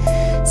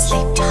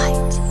 Sleep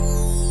tight.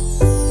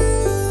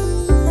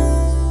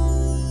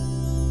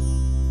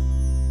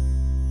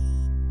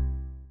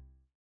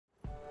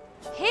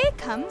 Here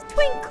comes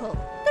Twinkle,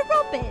 the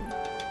robin.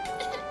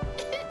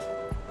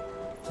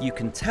 You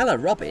can tell a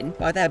robin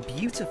by their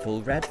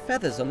beautiful red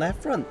feathers on their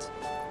front.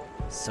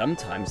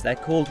 Sometimes they're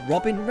called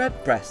robin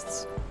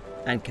redbreasts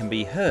and can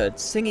be heard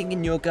singing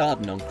in your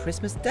garden on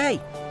Christmas Day.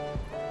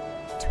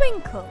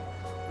 Twinkle,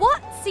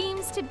 what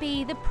seems to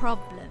be the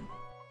problem?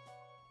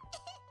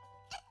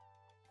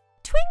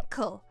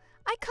 Twinkle,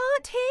 I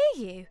can't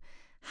hear you.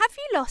 Have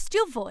you lost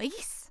your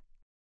voice?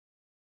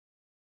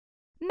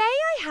 May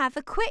I have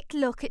a quick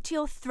look at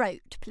your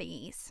throat,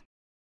 please?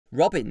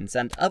 Robins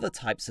and other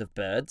types of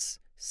birds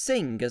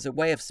sing as a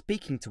way of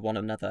speaking to one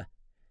another,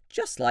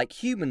 just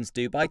like humans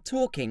do by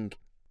talking.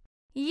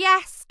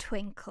 Yes,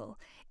 Twinkle.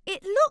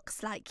 It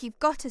looks like you've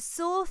got a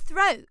sore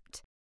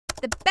throat.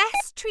 The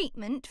best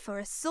treatment for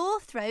a sore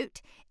throat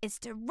is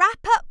to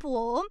wrap up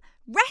warm,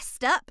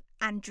 rest up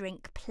and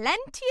drink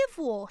plenty of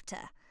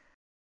water.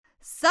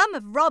 Some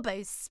of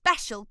Robbo's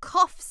special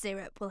cough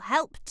syrup will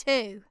help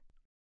too.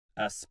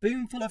 A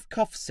spoonful of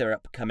cough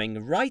syrup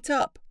coming right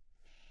up.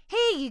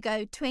 Here you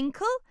go,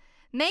 Twinkle.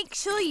 Make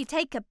sure you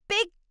take a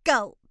big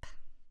gulp.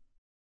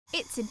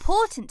 It's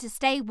important to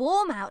stay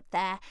warm out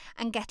there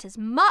and get as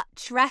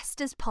much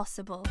rest as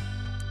possible.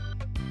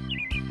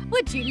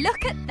 Would you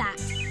look at that?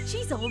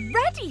 She's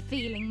already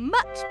feeling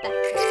much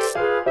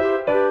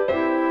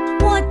better.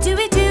 What do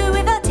we do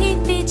with our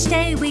teeth each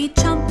day? We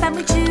chomp and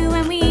we chew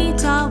and we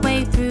eat our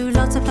way through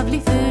lots of lovely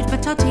food,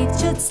 but our teeth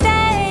should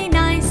stay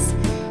nice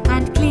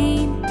and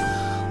clean.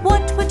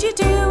 What would you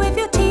do if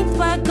your teeth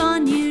were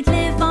gone? You'd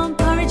live on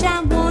porridge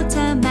and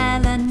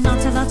watermelon.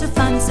 Not a lot of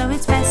fun, so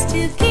it's best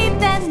to keep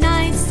them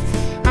nice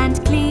and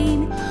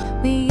clean.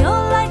 We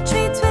all like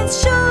treats with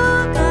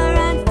sugar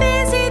and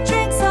fizzy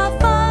drinks are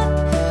fun,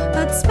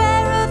 but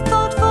spare a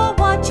thought for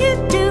what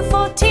you'd do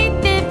for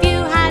teeth if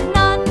you had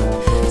none.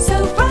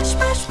 So brush,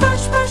 brush,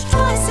 brush, brush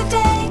twice a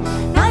day.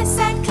 Nice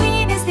and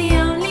clean is the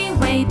only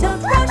way.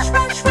 Don't rush,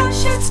 rush,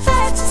 rush, it's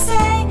fair to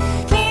say.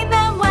 Clean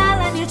them well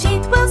and your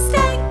teeth will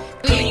stay.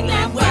 Clean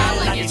them well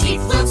and your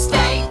teeth will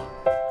stay.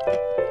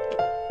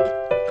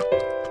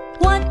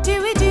 What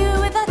do we do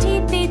with our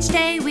teeth each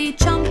day? We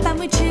chomp and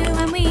we chew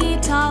and we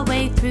eat our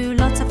way through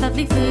lots of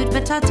lovely food,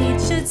 but our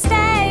teeth should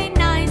stay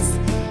nice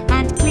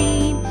and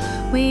clean.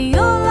 We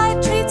all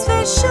like treats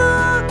with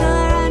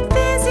sugar and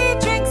fizzy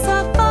drinks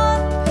are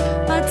fun,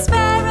 but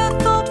spare a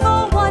thought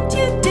for what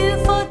you'd do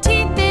for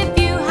teeth if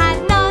you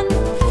had none.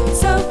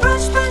 So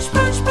brush, brush,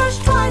 brush, brush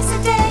twice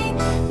a day.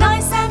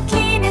 Nice and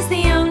clean is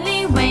the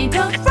only way.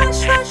 Don't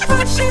rush, rush,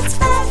 rush, it's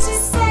fair to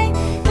say.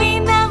 Clean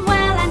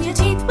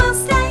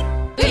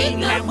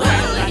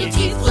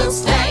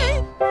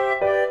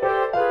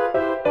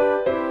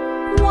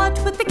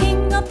What would the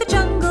king of the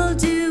jungle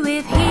do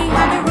if he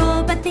had a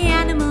roar? But the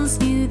animals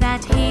knew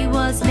that he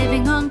was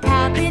living on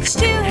cabbage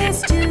stew.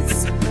 His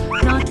tooth's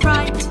not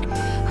right,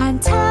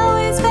 and Tao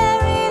is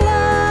very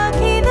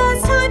lucky.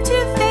 There's time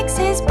to fix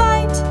his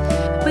bite.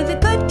 With a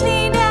good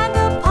clean and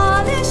a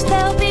polish,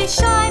 they'll be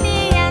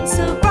shiny and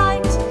so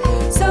bright.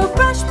 So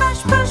brush,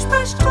 brush, brush,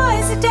 brush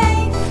twice a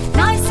day.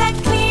 Nice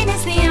and clean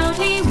is the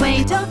only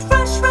way. Don't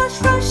rush, rush,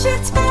 rush,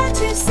 it's fair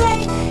to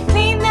say.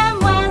 Clean them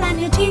well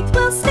and your teeth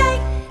will stay.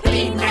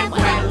 Clean them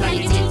well and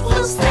your teeth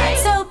will stay.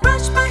 So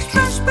brush, brush,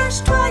 brush, brush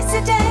twice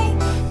a day.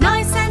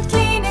 Nice and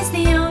clean is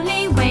the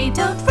only way.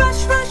 Don't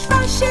rush, rush,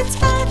 rush, it's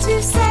fair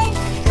to say.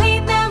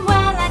 Clean them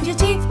well and your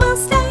teeth will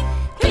stay.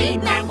 Clean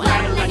them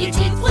well and your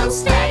teeth will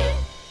stay.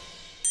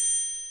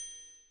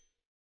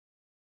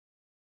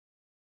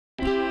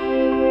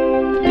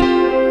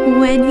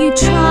 When you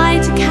try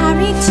to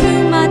carry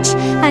too much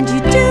and you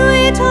do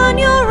it on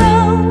your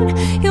own,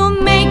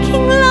 you're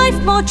making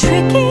life more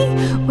tricky,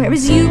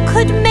 whereas you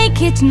could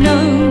make it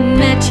known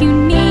that you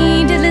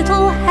need a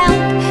little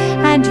help,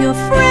 and your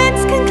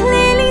friends can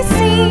clearly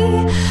see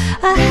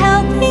a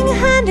helping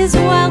hand is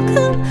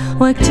welcome.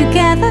 Work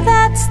together,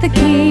 that's the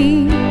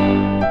key.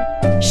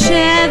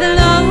 Share the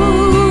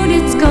load,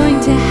 it's going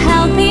to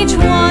help each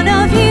one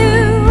of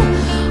you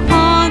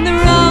on the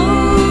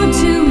road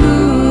to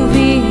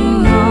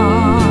moving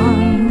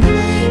on.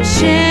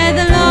 Share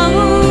the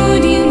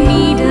load, you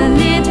need a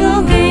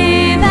little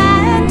give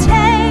and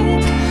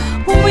take.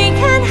 We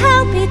can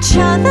help each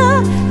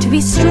other to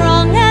be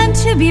strong and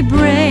to be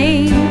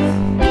brave.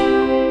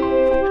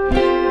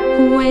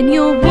 When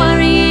you're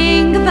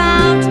worrying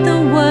about the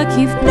work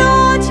you've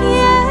not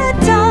yet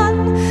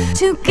done,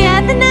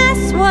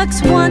 togetherness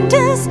works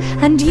wonders,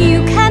 and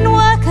you can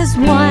work as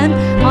one.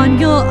 On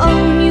your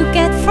own you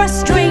get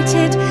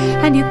frustrated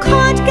and you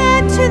can't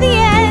get to the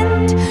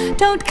end.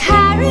 Don't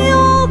carry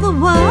all the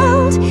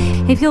world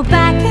if your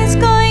back is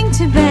going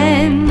to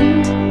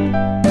bend.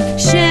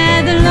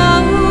 Share the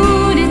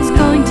load, it's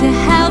going to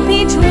help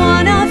each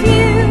one of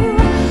you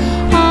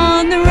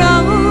on the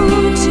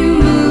road to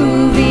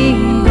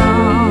moving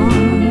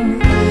on.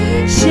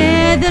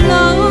 Share the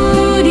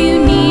load, you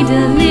need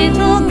a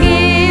little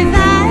give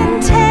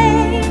and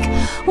take.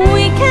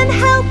 We can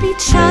help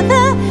each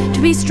other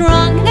to be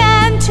strong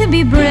and to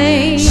be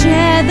brave.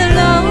 Share the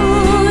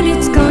load,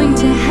 it's going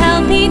to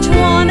help each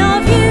one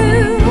of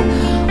you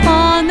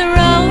on the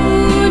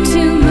road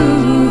to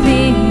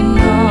moving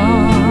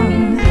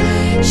on.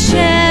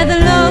 Share the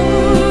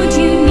load,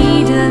 you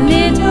need a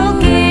little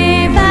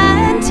give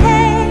and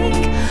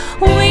take.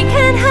 We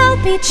can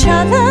help each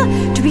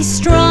other to be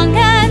strong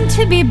and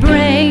to be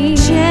brave.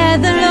 Share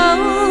the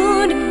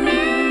load.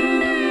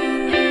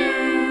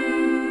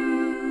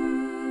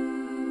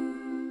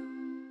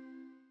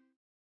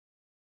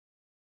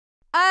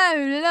 Oh,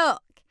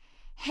 look!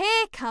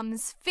 Here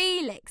comes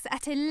Felix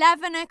at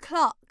 11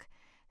 o'clock.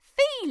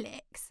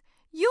 Felix,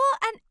 you're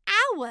an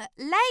hour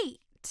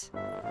late.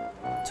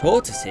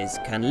 Tortoises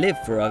can live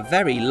for a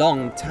very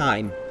long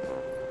time.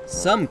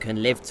 Some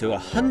can live to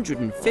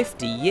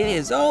 150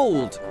 years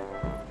old.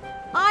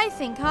 I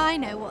think I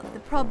know what the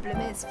problem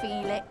is,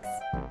 Felix.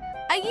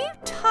 Are you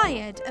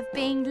tired of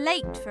being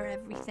late for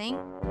everything?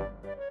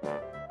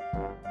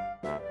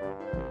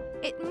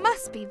 It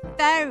must be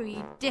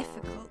very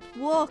difficult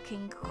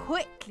walking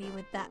quickly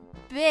with that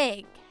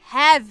big,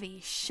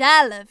 heavy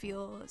shell of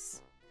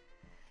yours.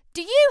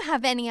 Do you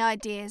have any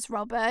ideas,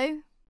 Robbo?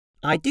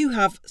 I do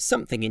have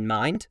something in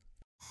mind.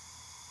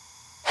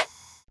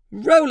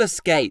 Roller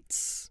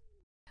skates!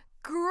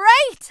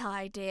 Great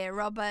idea,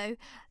 Robbo.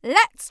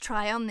 Let's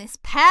try on this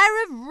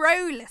pair of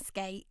roller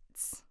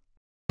skates.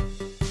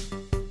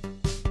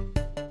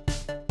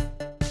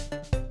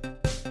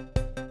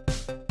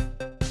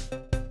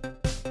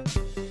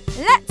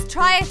 Let's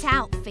try it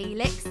out,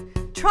 Felix.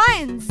 Try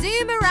and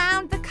zoom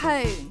around the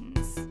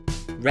cones.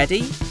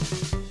 Ready,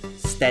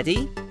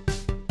 steady,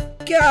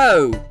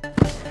 go!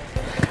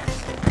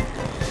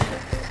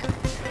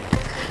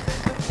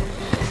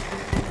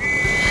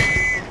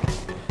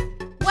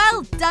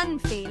 Well done,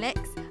 Felix.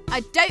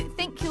 I don't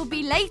think you'll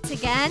be late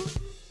again.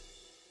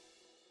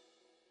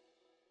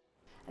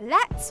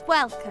 Let's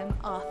welcome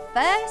our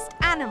first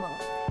animal,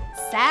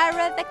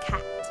 Sarah the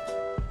cat.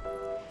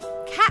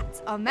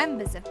 Cats are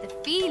members of the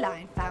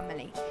feline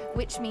family,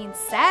 which means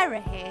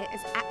Sarah here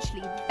is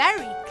actually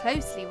very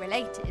closely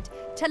related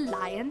to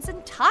lions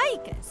and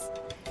tigers.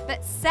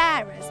 But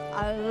Sarah's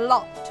a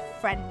lot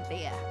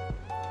friendlier.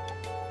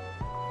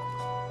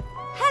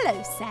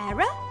 Hello,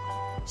 Sarah.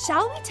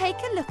 Shall we take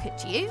a look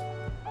at you?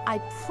 I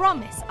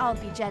promise I'll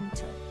be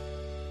gentle.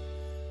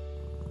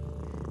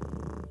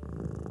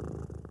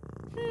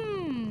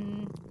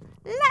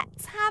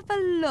 Let's have a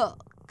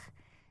look.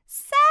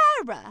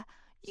 Sarah,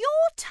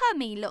 your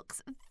tummy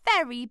looks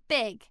very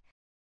big.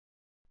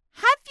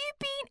 Have you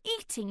been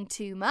eating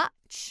too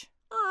much?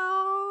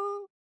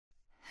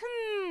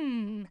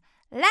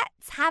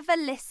 Let's have a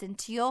listen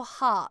to your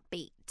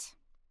heartbeat.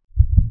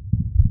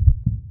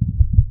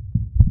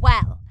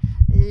 Well,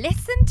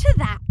 listen to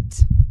that.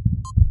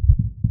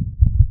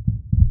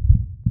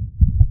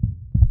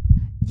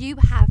 You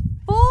have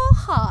 4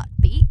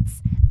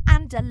 heartbeats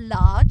and a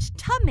large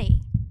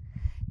tummy.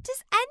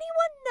 Does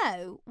anyone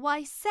know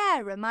why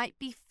Sarah might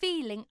be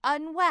feeling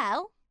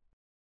unwell?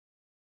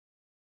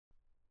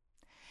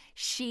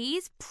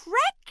 She's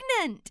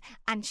pregnant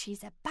and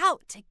she's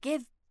about to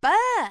give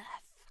birth.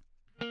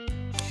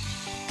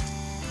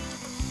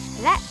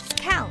 Let's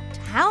count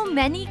how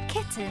many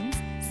kittens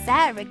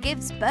Sarah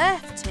gives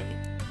birth to.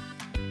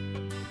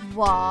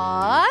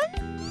 1,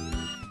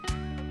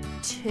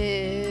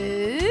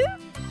 2,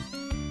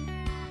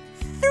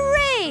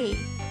 3.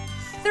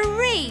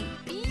 3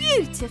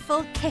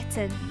 beautiful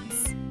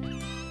kittens.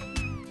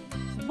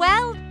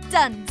 Well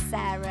done,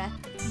 Sarah.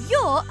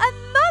 You're a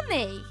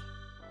mummy.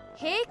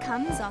 Here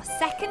comes our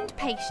second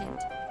patient,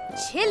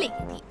 Chili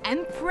the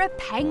emperor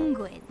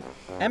penguin.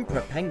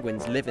 Emperor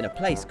penguins live in a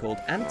place called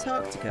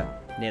Antarctica,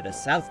 near the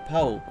South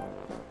Pole.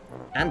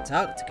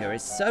 Antarctica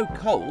is so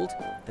cold,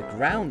 the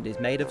ground is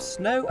made of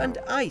snow and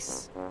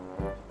ice.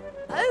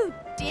 Oh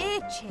dear,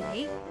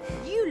 Chili,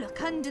 you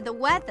look under the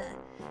weather.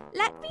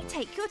 Let me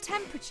take your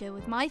temperature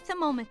with my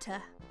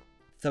thermometer.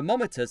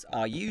 Thermometers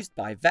are used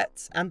by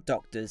vets and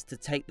doctors to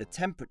take the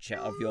temperature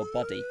of your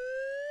body.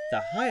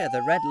 The higher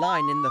the red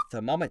line in the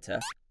thermometer,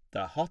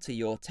 the hotter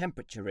your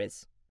temperature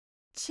is.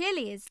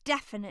 Chili is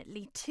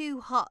definitely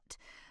too hot,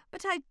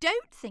 but I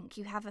don't think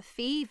you have a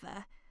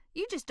fever.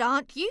 You just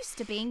aren't used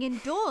to being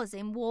indoors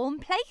in warm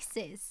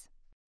places.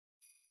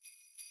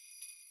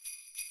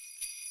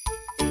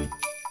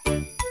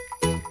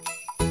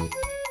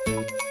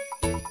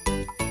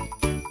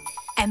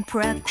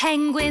 Emperor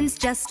penguins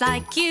just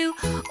like you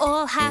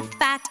all have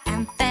fat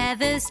and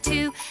feathers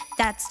too.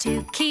 That's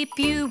to keep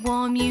you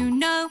warm, you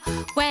know,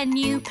 when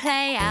you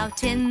play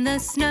out in the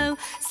snow.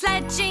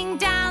 Sledging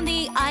down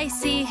the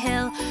icy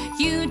hill,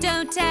 you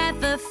don't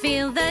ever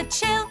feel the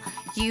chill.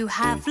 You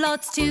have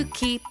lots to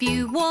keep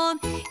you warm,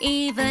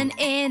 even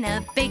in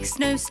a big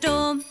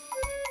snowstorm.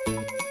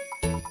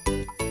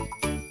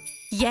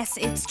 Yes,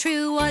 it's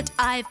true what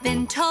I've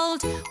been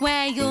told.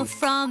 Where you're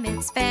from,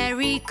 it's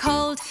very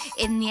cold.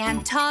 In the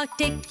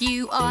Antarctic,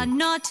 you are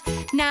not.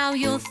 Now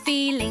you're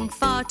feeling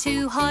far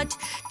too hot.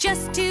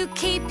 Just to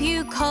keep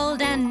you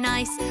cold and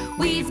nice,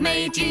 we've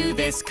made you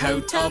this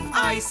coat of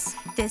ice.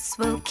 This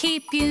will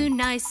keep you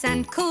nice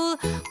and cool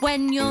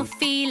when you're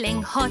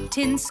feeling hot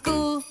in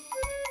school.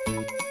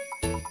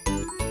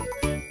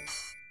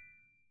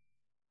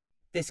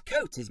 This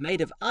coat is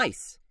made of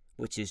ice,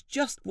 which is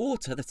just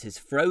water that is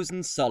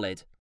frozen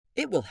solid.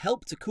 It will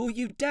help to cool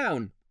you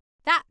down.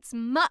 That's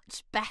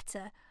much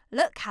better.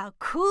 Look how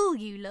cool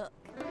you look.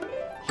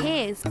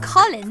 Here's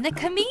Colin the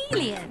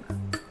chameleon.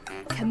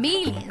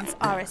 Chameleons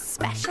are a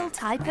special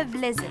type of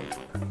lizard.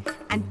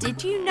 And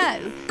did you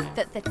know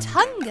that the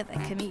tongue of a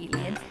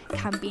chameleon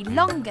can be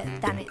longer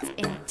than its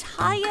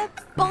entire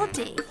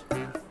body?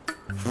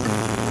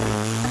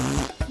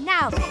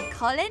 Now then,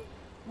 Colin,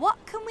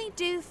 what can we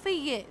do for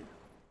you?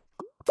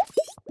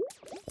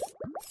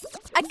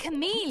 A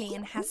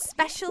chameleon has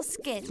special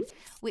skin,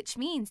 which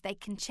means they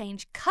can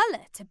change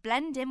colour to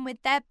blend in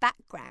with their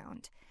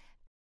background.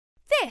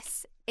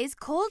 This is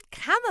called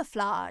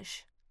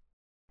camouflage.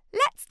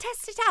 Let's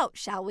test it out,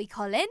 shall we,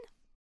 Colin?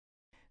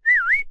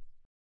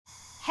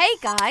 Hey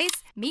guys,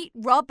 meet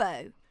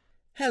Robbo.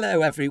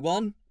 Hello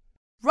everyone.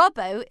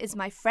 Robbo is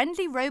my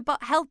friendly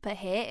robot helper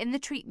here in the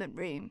treatment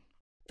room.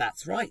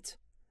 That's right.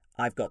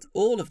 I've got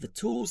all of the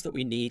tools that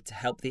we need to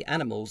help the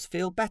animals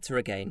feel better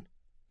again.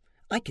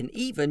 I can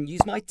even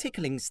use my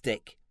tickling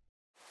stick.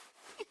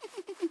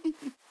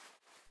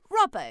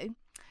 Robbo,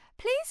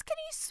 please can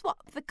you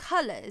swap the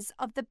colours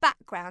of the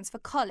backgrounds for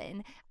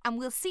Colin and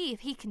we'll see if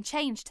he can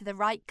change to the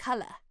right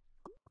colour.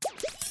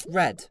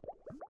 Red.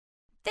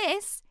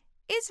 This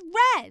is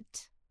red.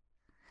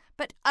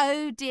 But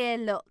oh dear,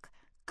 look,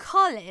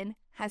 Colin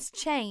has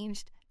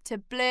changed to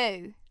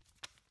blue.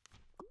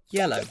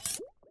 Yellow.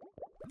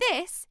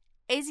 This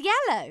is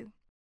yellow.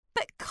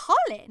 But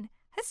Colin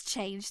has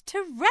changed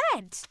to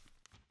red.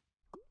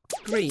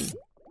 Green.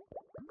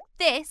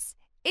 This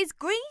is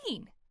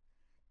green.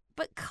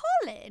 But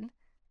Colin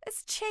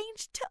has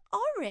changed to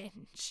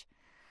orange.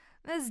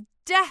 There's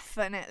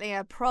definitely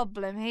a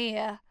problem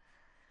here.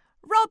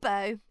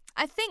 Robbo,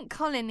 I think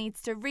Colin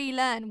needs to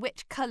relearn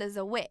which colours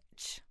are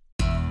which.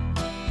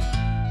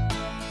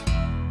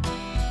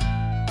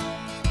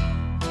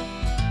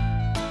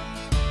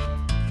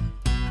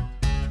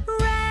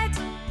 Red,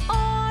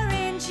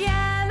 orange,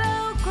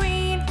 yellow,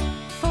 green,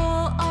 4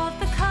 of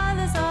the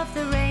colours of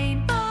the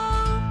rainbow.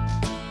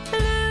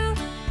 Blue,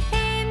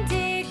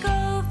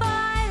 indigo,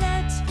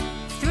 violet,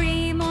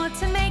 3 more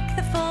to make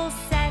the full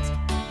set.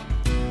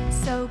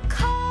 So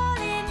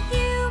Colin,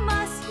 you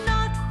must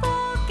not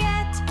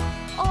forget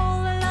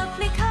all the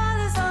lovely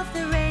colours of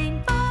the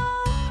rainbow.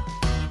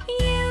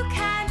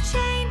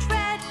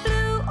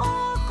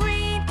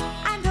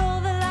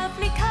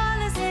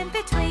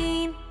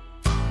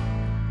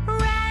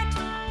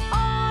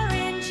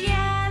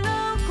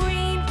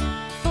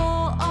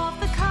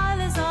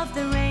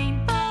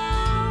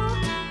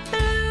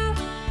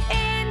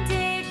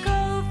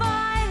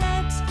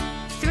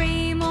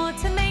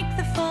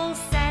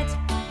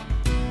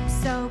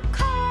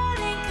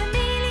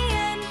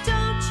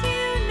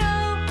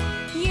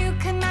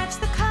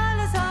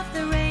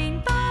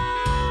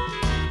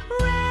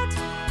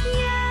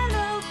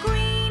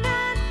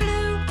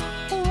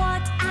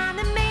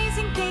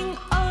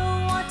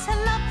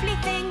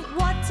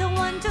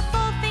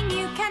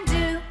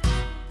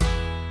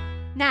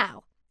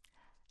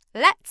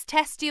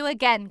 test you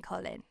again,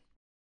 Colin.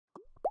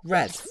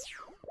 Red.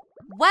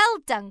 Well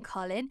done,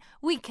 Colin.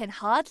 We can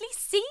hardly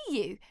see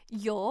you.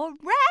 You're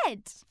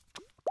red.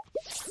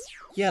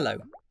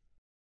 Yellow.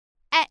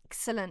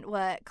 Excellent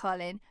work,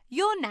 Colin.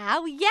 You're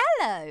now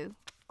yellow.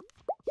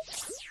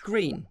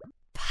 Green.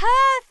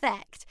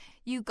 Perfect.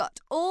 You got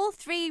all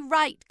 3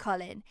 right,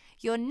 Colin.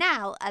 You're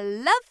now a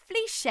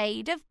lovely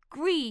shade of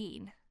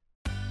green.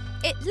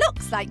 It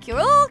looks like you're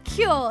all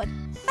cured.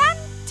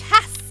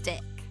 Fantastic.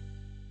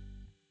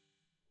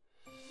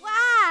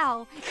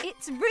 Wow,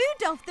 it's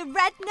Rudolph the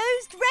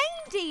red-nosed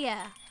reindeer.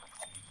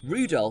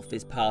 Rudolph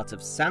is part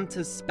of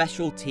Santa's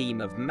special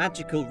team of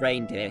magical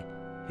reindeer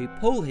who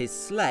pull his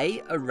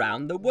sleigh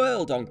around the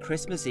world on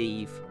Christmas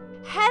Eve.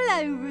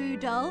 Hello,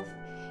 Rudolph.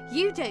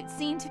 You don't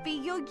seem to be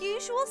your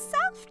usual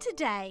self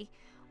today.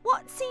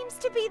 What seems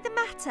to be the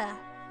matter?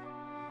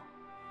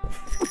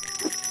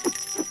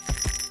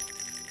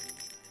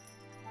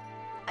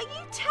 Are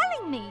you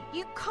telling me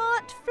you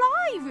can't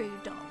fly,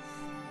 Rudolph?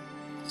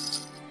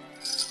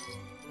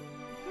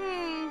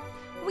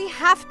 We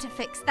have to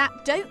fix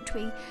that, don't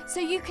we? So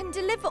you can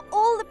deliver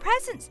all the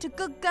presents to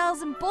good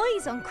girls and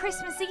boys on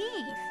Christmas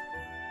Eve.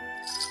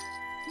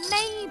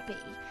 Maybe,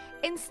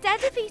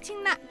 instead of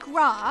eating that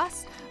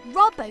grass,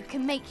 Robbo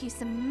can make you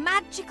some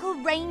magical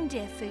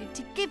reindeer food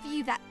to give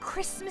you that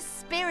Christmas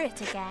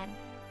spirit again.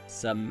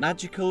 Some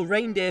magical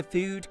reindeer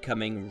food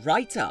coming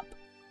right up.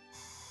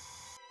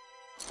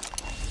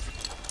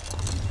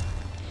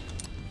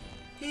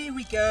 Here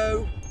we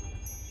go.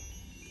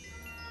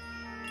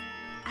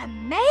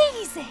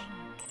 Amazing!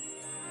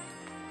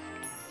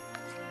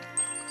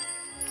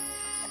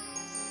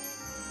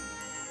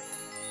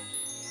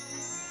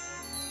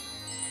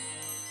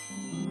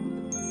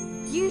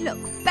 You look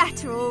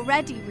better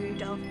already,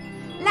 Rudolph.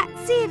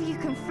 Let's see if you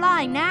can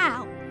fly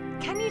now.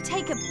 Can you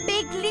take a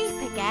big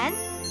leap again?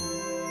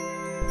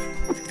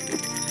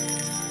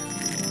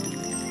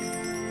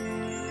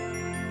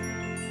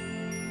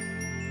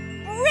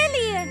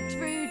 Brilliant,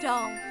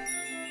 Rudolph!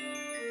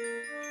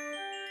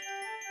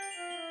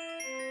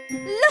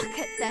 Look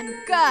at them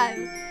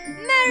go!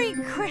 Merry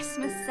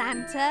Christmas,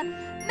 Santa!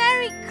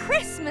 Merry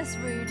Christmas,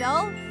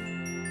 Rudolph!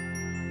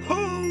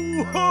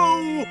 Ho,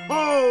 ho,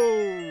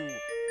 ho!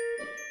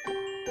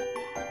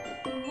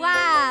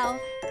 Wow!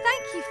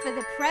 Thank you for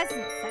the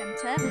present,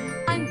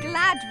 Santa. I'm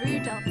glad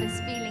Rudolph is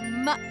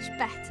feeling much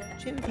better.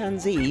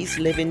 Chimpanzees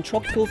live in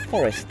tropical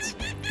forests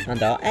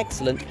and are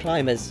excellent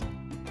climbers.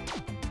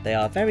 They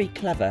are very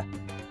clever.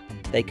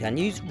 They can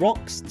use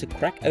rocks to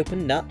crack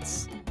open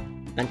nuts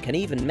and can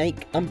even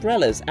make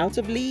umbrellas out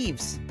of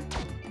leaves.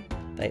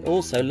 They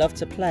also love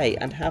to play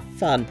and have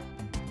fun.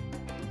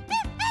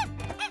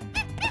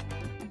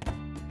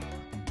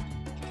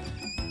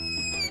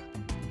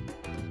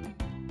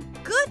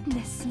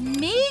 Goodness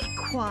me,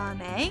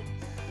 Kwame!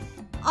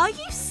 Are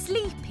you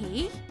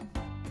sleepy?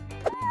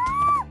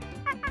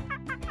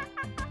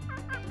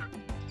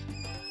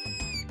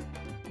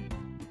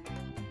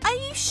 Are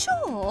you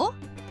sure?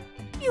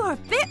 You're a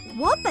bit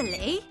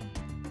wobbly.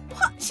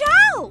 Watch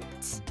out!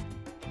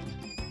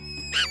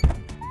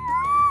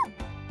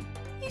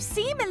 You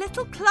seem a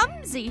little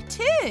clumsy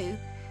too.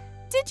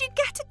 Did you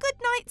get a good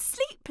night's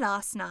sleep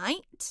last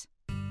night?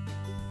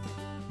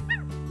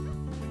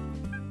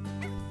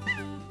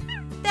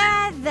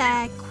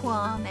 There,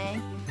 Kwame.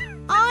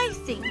 I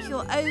think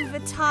you're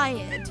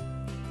overtired.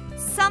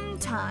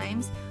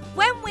 Sometimes,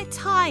 when we're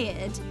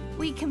tired,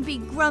 we can be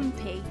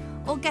grumpy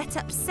or get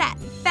upset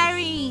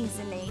very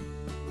easily.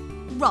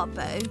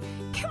 Robbo,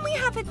 can we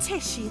have a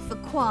tissue for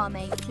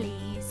Kwame,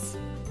 please?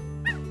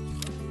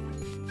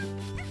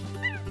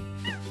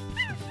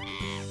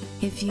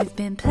 If you've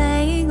been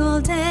playing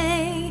all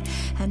day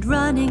and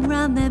running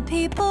round, then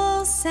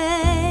people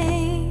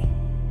say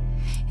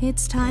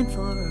it's time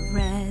for a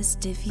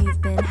rest. If you've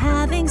been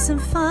having some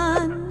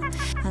fun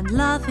and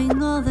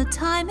laughing all the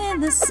time in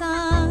the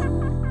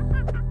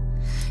sun,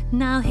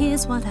 now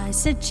here's what I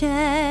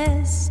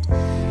suggest.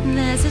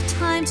 There's a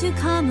time to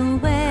come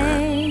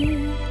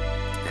away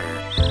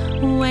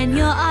when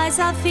your eyes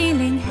are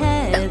feeling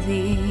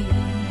heavy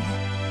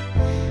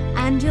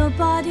and your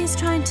body's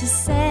trying to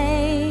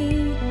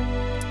say,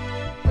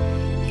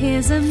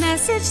 here's a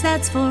message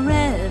that's for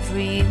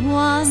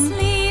everyone.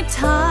 Sleep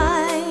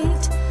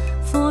tight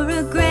for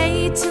a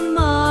great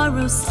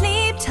tomorrow.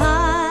 Sleep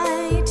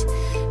tight,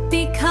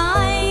 be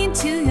kind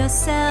to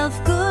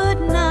yourself. Good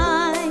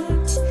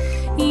night.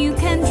 You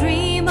can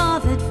dream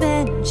of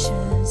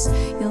adventures.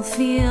 You'll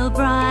feel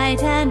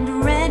bright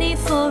and ready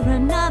for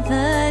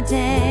another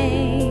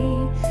day.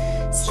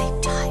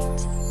 Sleep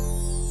tight.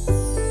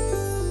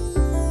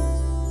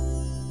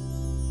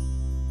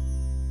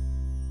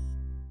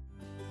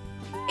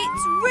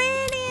 It's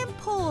really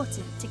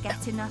important to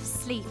get enough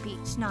sleep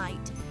each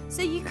night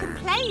so you can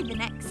play the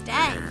next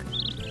day.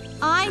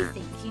 I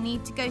think you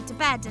need to go to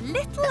bed a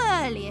little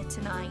earlier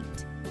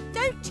tonight.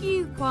 Don't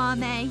you,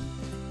 Kwame?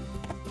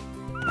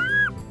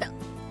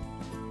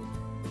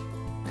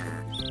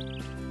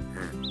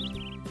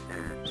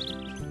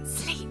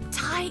 Sleep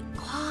tight,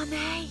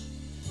 Kwame.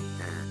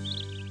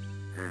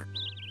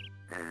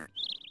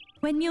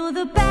 When you're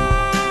the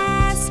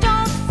best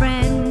of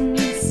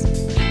friends,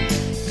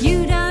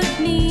 you don't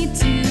need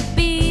to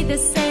be the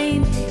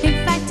same.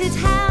 In fact, it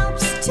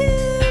helps to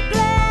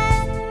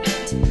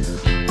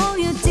blend all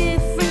your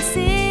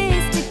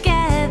differences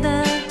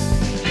together.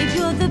 If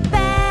you're the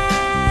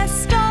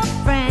best of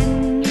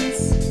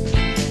friends,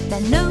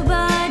 then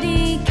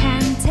nobody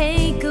can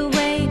take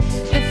away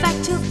the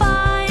fact you'll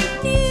find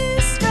new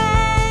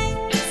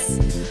strengths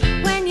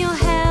when you're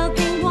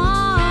helping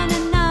one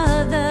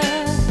another.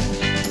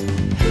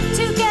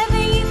 Together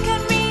you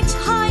can reach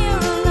higher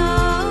or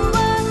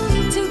lower.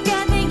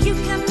 Together you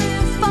can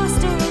move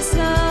faster or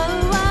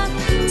slower.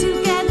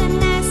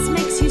 Togetherness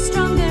makes you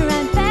stronger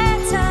and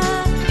better.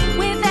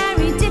 We're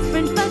very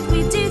different, but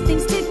we do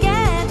things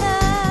together.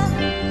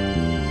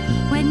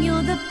 When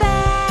you're the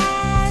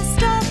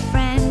best of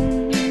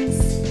friends,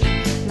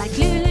 like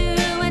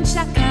Lulu and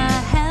Shaka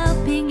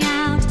helping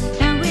out,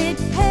 now it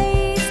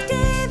pays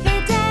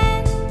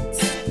dividends.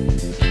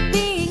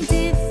 Being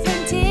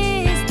different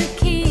is the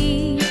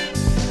key.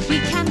 We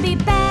can be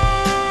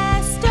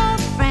best of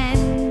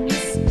friends,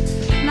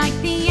 like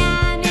the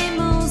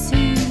animals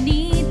who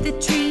need the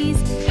trees.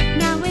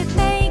 Now it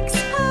makes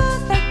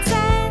perfect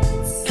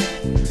sense,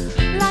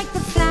 like the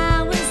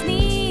flowers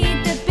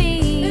need the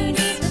bees.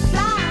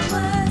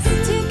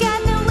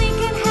 Together we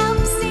can help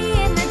see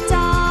in the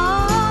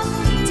dark.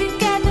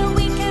 Together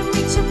we can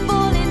reach a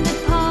ball in the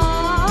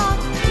park.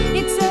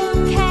 It's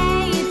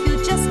okay if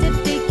you're just a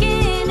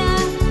beginner.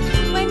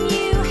 When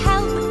you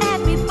help,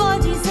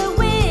 everybody's a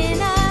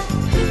winner.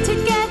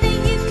 Together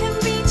you can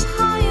reach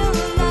higher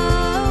or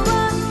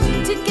lower.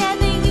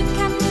 Together you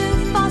can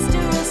move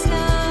faster or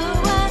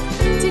slower.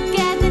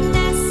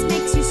 Togetherness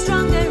makes you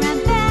stronger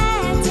and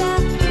better.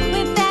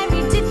 We're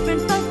very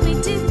different, but we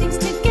do things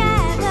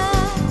together.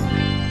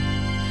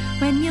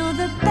 When you're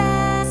the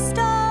best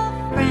of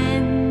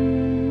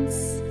friends.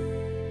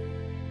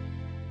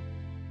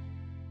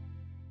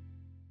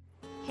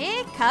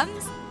 Here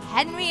comes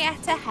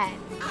Henrietta Hen.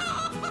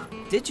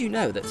 Did you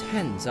know that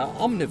hens are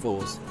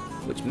omnivores,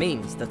 which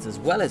means that as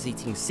well as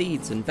eating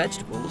seeds and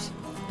vegetables,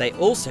 they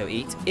also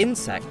eat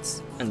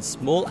insects and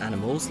small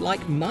animals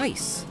like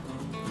mice?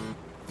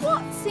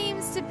 What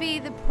seems to be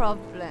the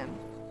problem?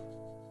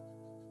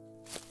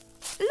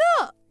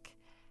 Look!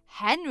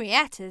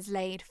 Henrietta's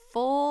laid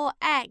 4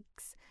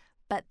 eggs,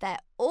 but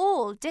they're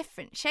all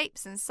different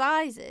shapes and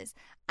sizes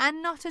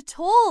and not at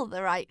all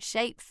the right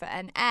shape for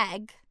an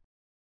egg.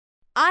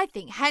 I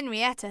think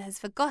Henrietta has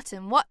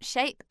forgotten what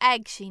shape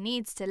egg she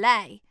needs to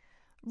lay.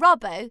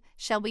 Robbo,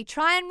 shall we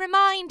try and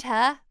remind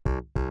her?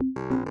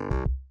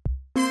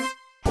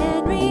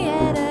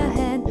 Henrietta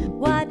Hen,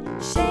 what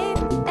shape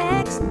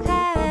eggs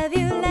have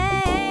you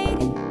laid?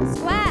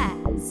 Square,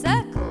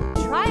 circle,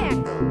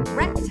 triangle,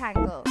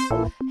 rectangle.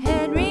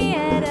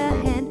 Henrietta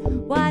Hen,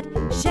 what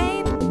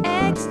shape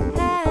eggs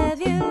have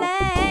you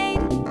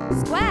laid?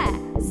 Square,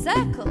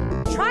 circle,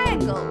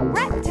 triangle,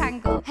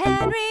 rectangle.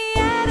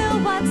 Henrietta,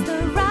 what's the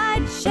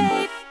right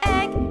shape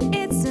egg?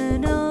 It's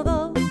an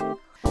oval,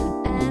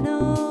 an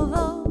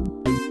oval.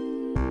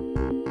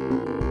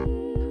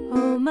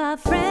 Oh, my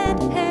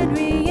friend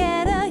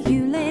Henrietta,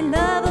 you lay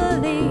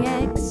lovely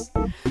eggs.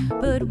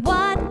 But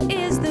what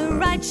is the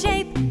right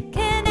shape?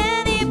 Can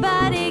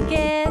anybody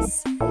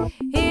guess?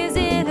 Is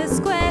it a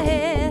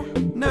square?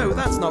 No,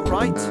 that's not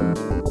right.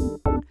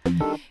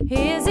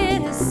 Is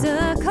it a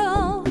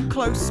circle?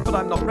 Close, but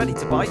I'm not ready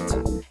to bite.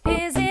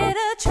 Is it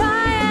a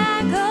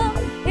triangle?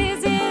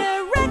 Is it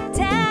a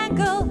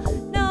rectangle?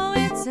 No,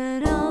 it's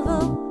an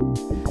oval,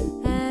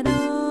 an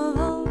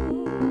oval.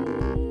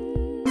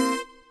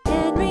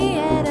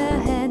 Henrietta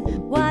Hen,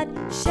 what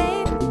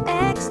shape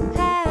eggs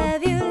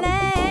have you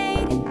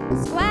laid?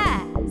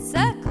 Square,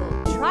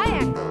 circle,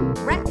 triangle,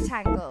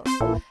 rectangle.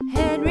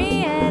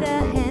 Henrietta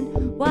Hen,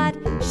 what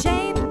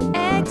shape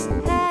eggs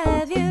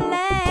have you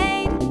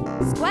laid?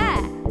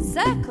 Square,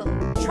 circle,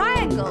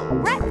 triangle,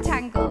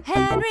 rectangle.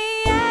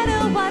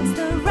 Henrietta, what's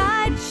the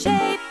right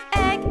shape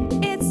egg?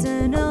 It's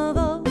an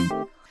oval,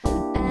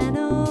 an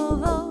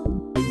oval.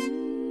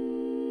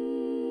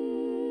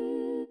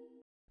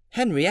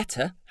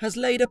 Henrietta has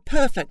laid a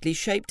perfectly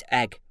shaped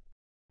egg.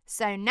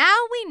 So now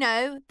we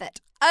know that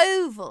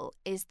oval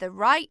is the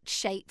right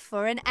shape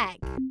for an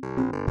egg.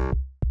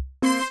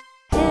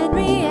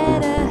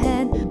 Henrietta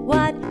Hen,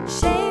 what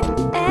shape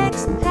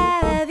eggs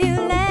have you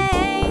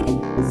laid?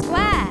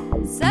 Square,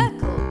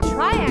 circle,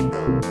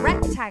 triangle,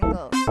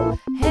 rectangle.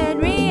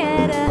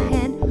 Henrietta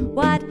Hen,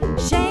 what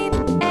shape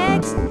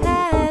eggs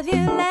have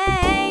you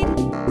laid?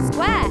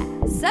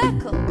 Square,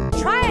 circle,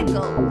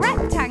 triangle,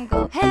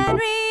 rectangle.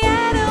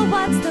 Henrietta,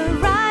 what's the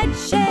right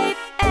shape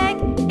egg?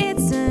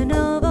 It's an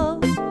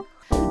oval,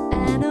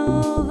 an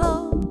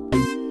oval.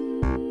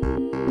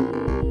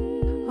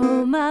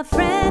 Oh, my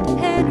friend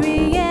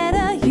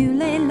Henrietta, you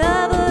lay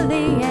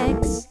lovely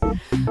eggs.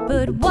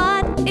 But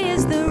what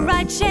is the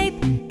right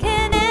shape?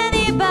 Can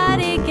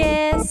anybody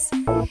guess?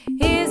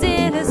 Is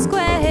it a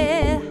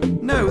square?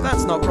 No,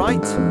 that's not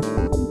right.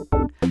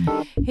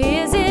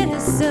 Is it a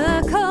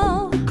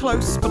circle?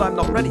 Close, but I'm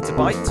not ready to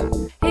bite.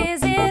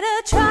 Is it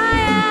a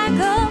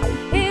triangle?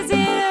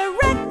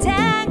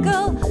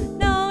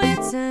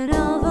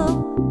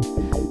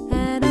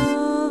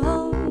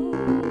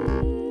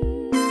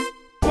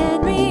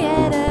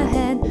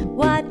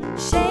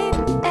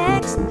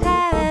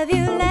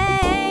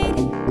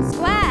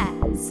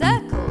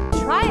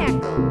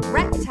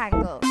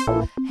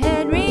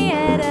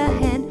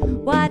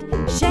 what